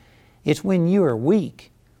anything, It's when you are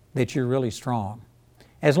weak that you're really strong.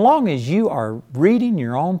 As long as you are reading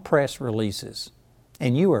your own press releases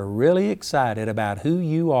and you are really excited about who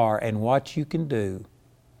you are and what you can do,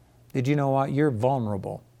 did you know what? You're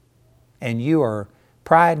vulnerable. And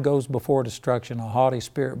pride goes before destruction, a haughty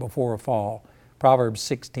spirit before a fall. Proverbs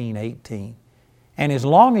 16:18. And as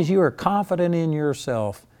long as you are confident in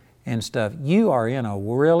yourself and stuff, you are in a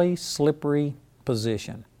really slippery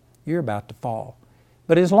position. You're about to fall.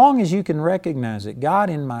 But as long as you can recognize that, God,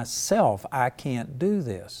 in myself, I can't do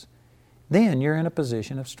this, then you're in a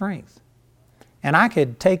position of strength. And I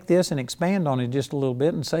could take this and expand on it just a little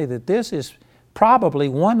bit and say that this is probably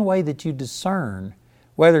one way that you discern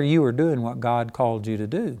whether you are doing what God called you to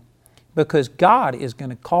do. Because God is going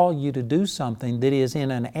to call you to do something that is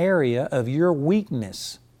in an area of your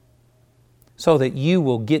weakness, so that you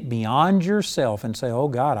will get beyond yourself and say, oh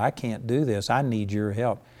God, I can't do this. I need your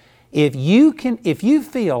help. If you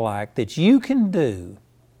feel like that you can do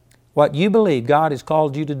what you believe God has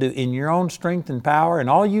called you to do in your own strength and power, and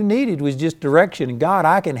all you needed was just direction, and God,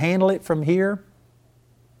 I can handle it from here,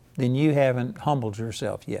 then you haven't humbled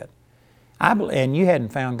yourself yet. And you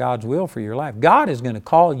hadn't found God's will for your life. God is going to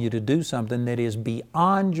call you to do something that is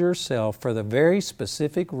beyond yourself for the very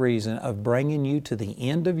specific reason of bringing you to the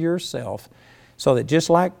end of yourself, so that just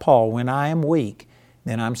like Paul, when I am weak,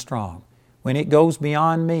 then I'm strong. When it goes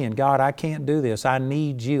beyond me and God, I can't do this, I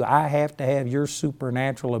need you, I have to have your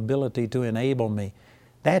supernatural ability to enable me.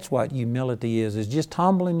 That's what humility is just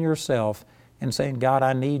humbling yourself and saying, God,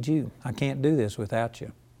 I need you. I can't do this without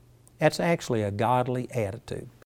you. That's actually a godly attitude.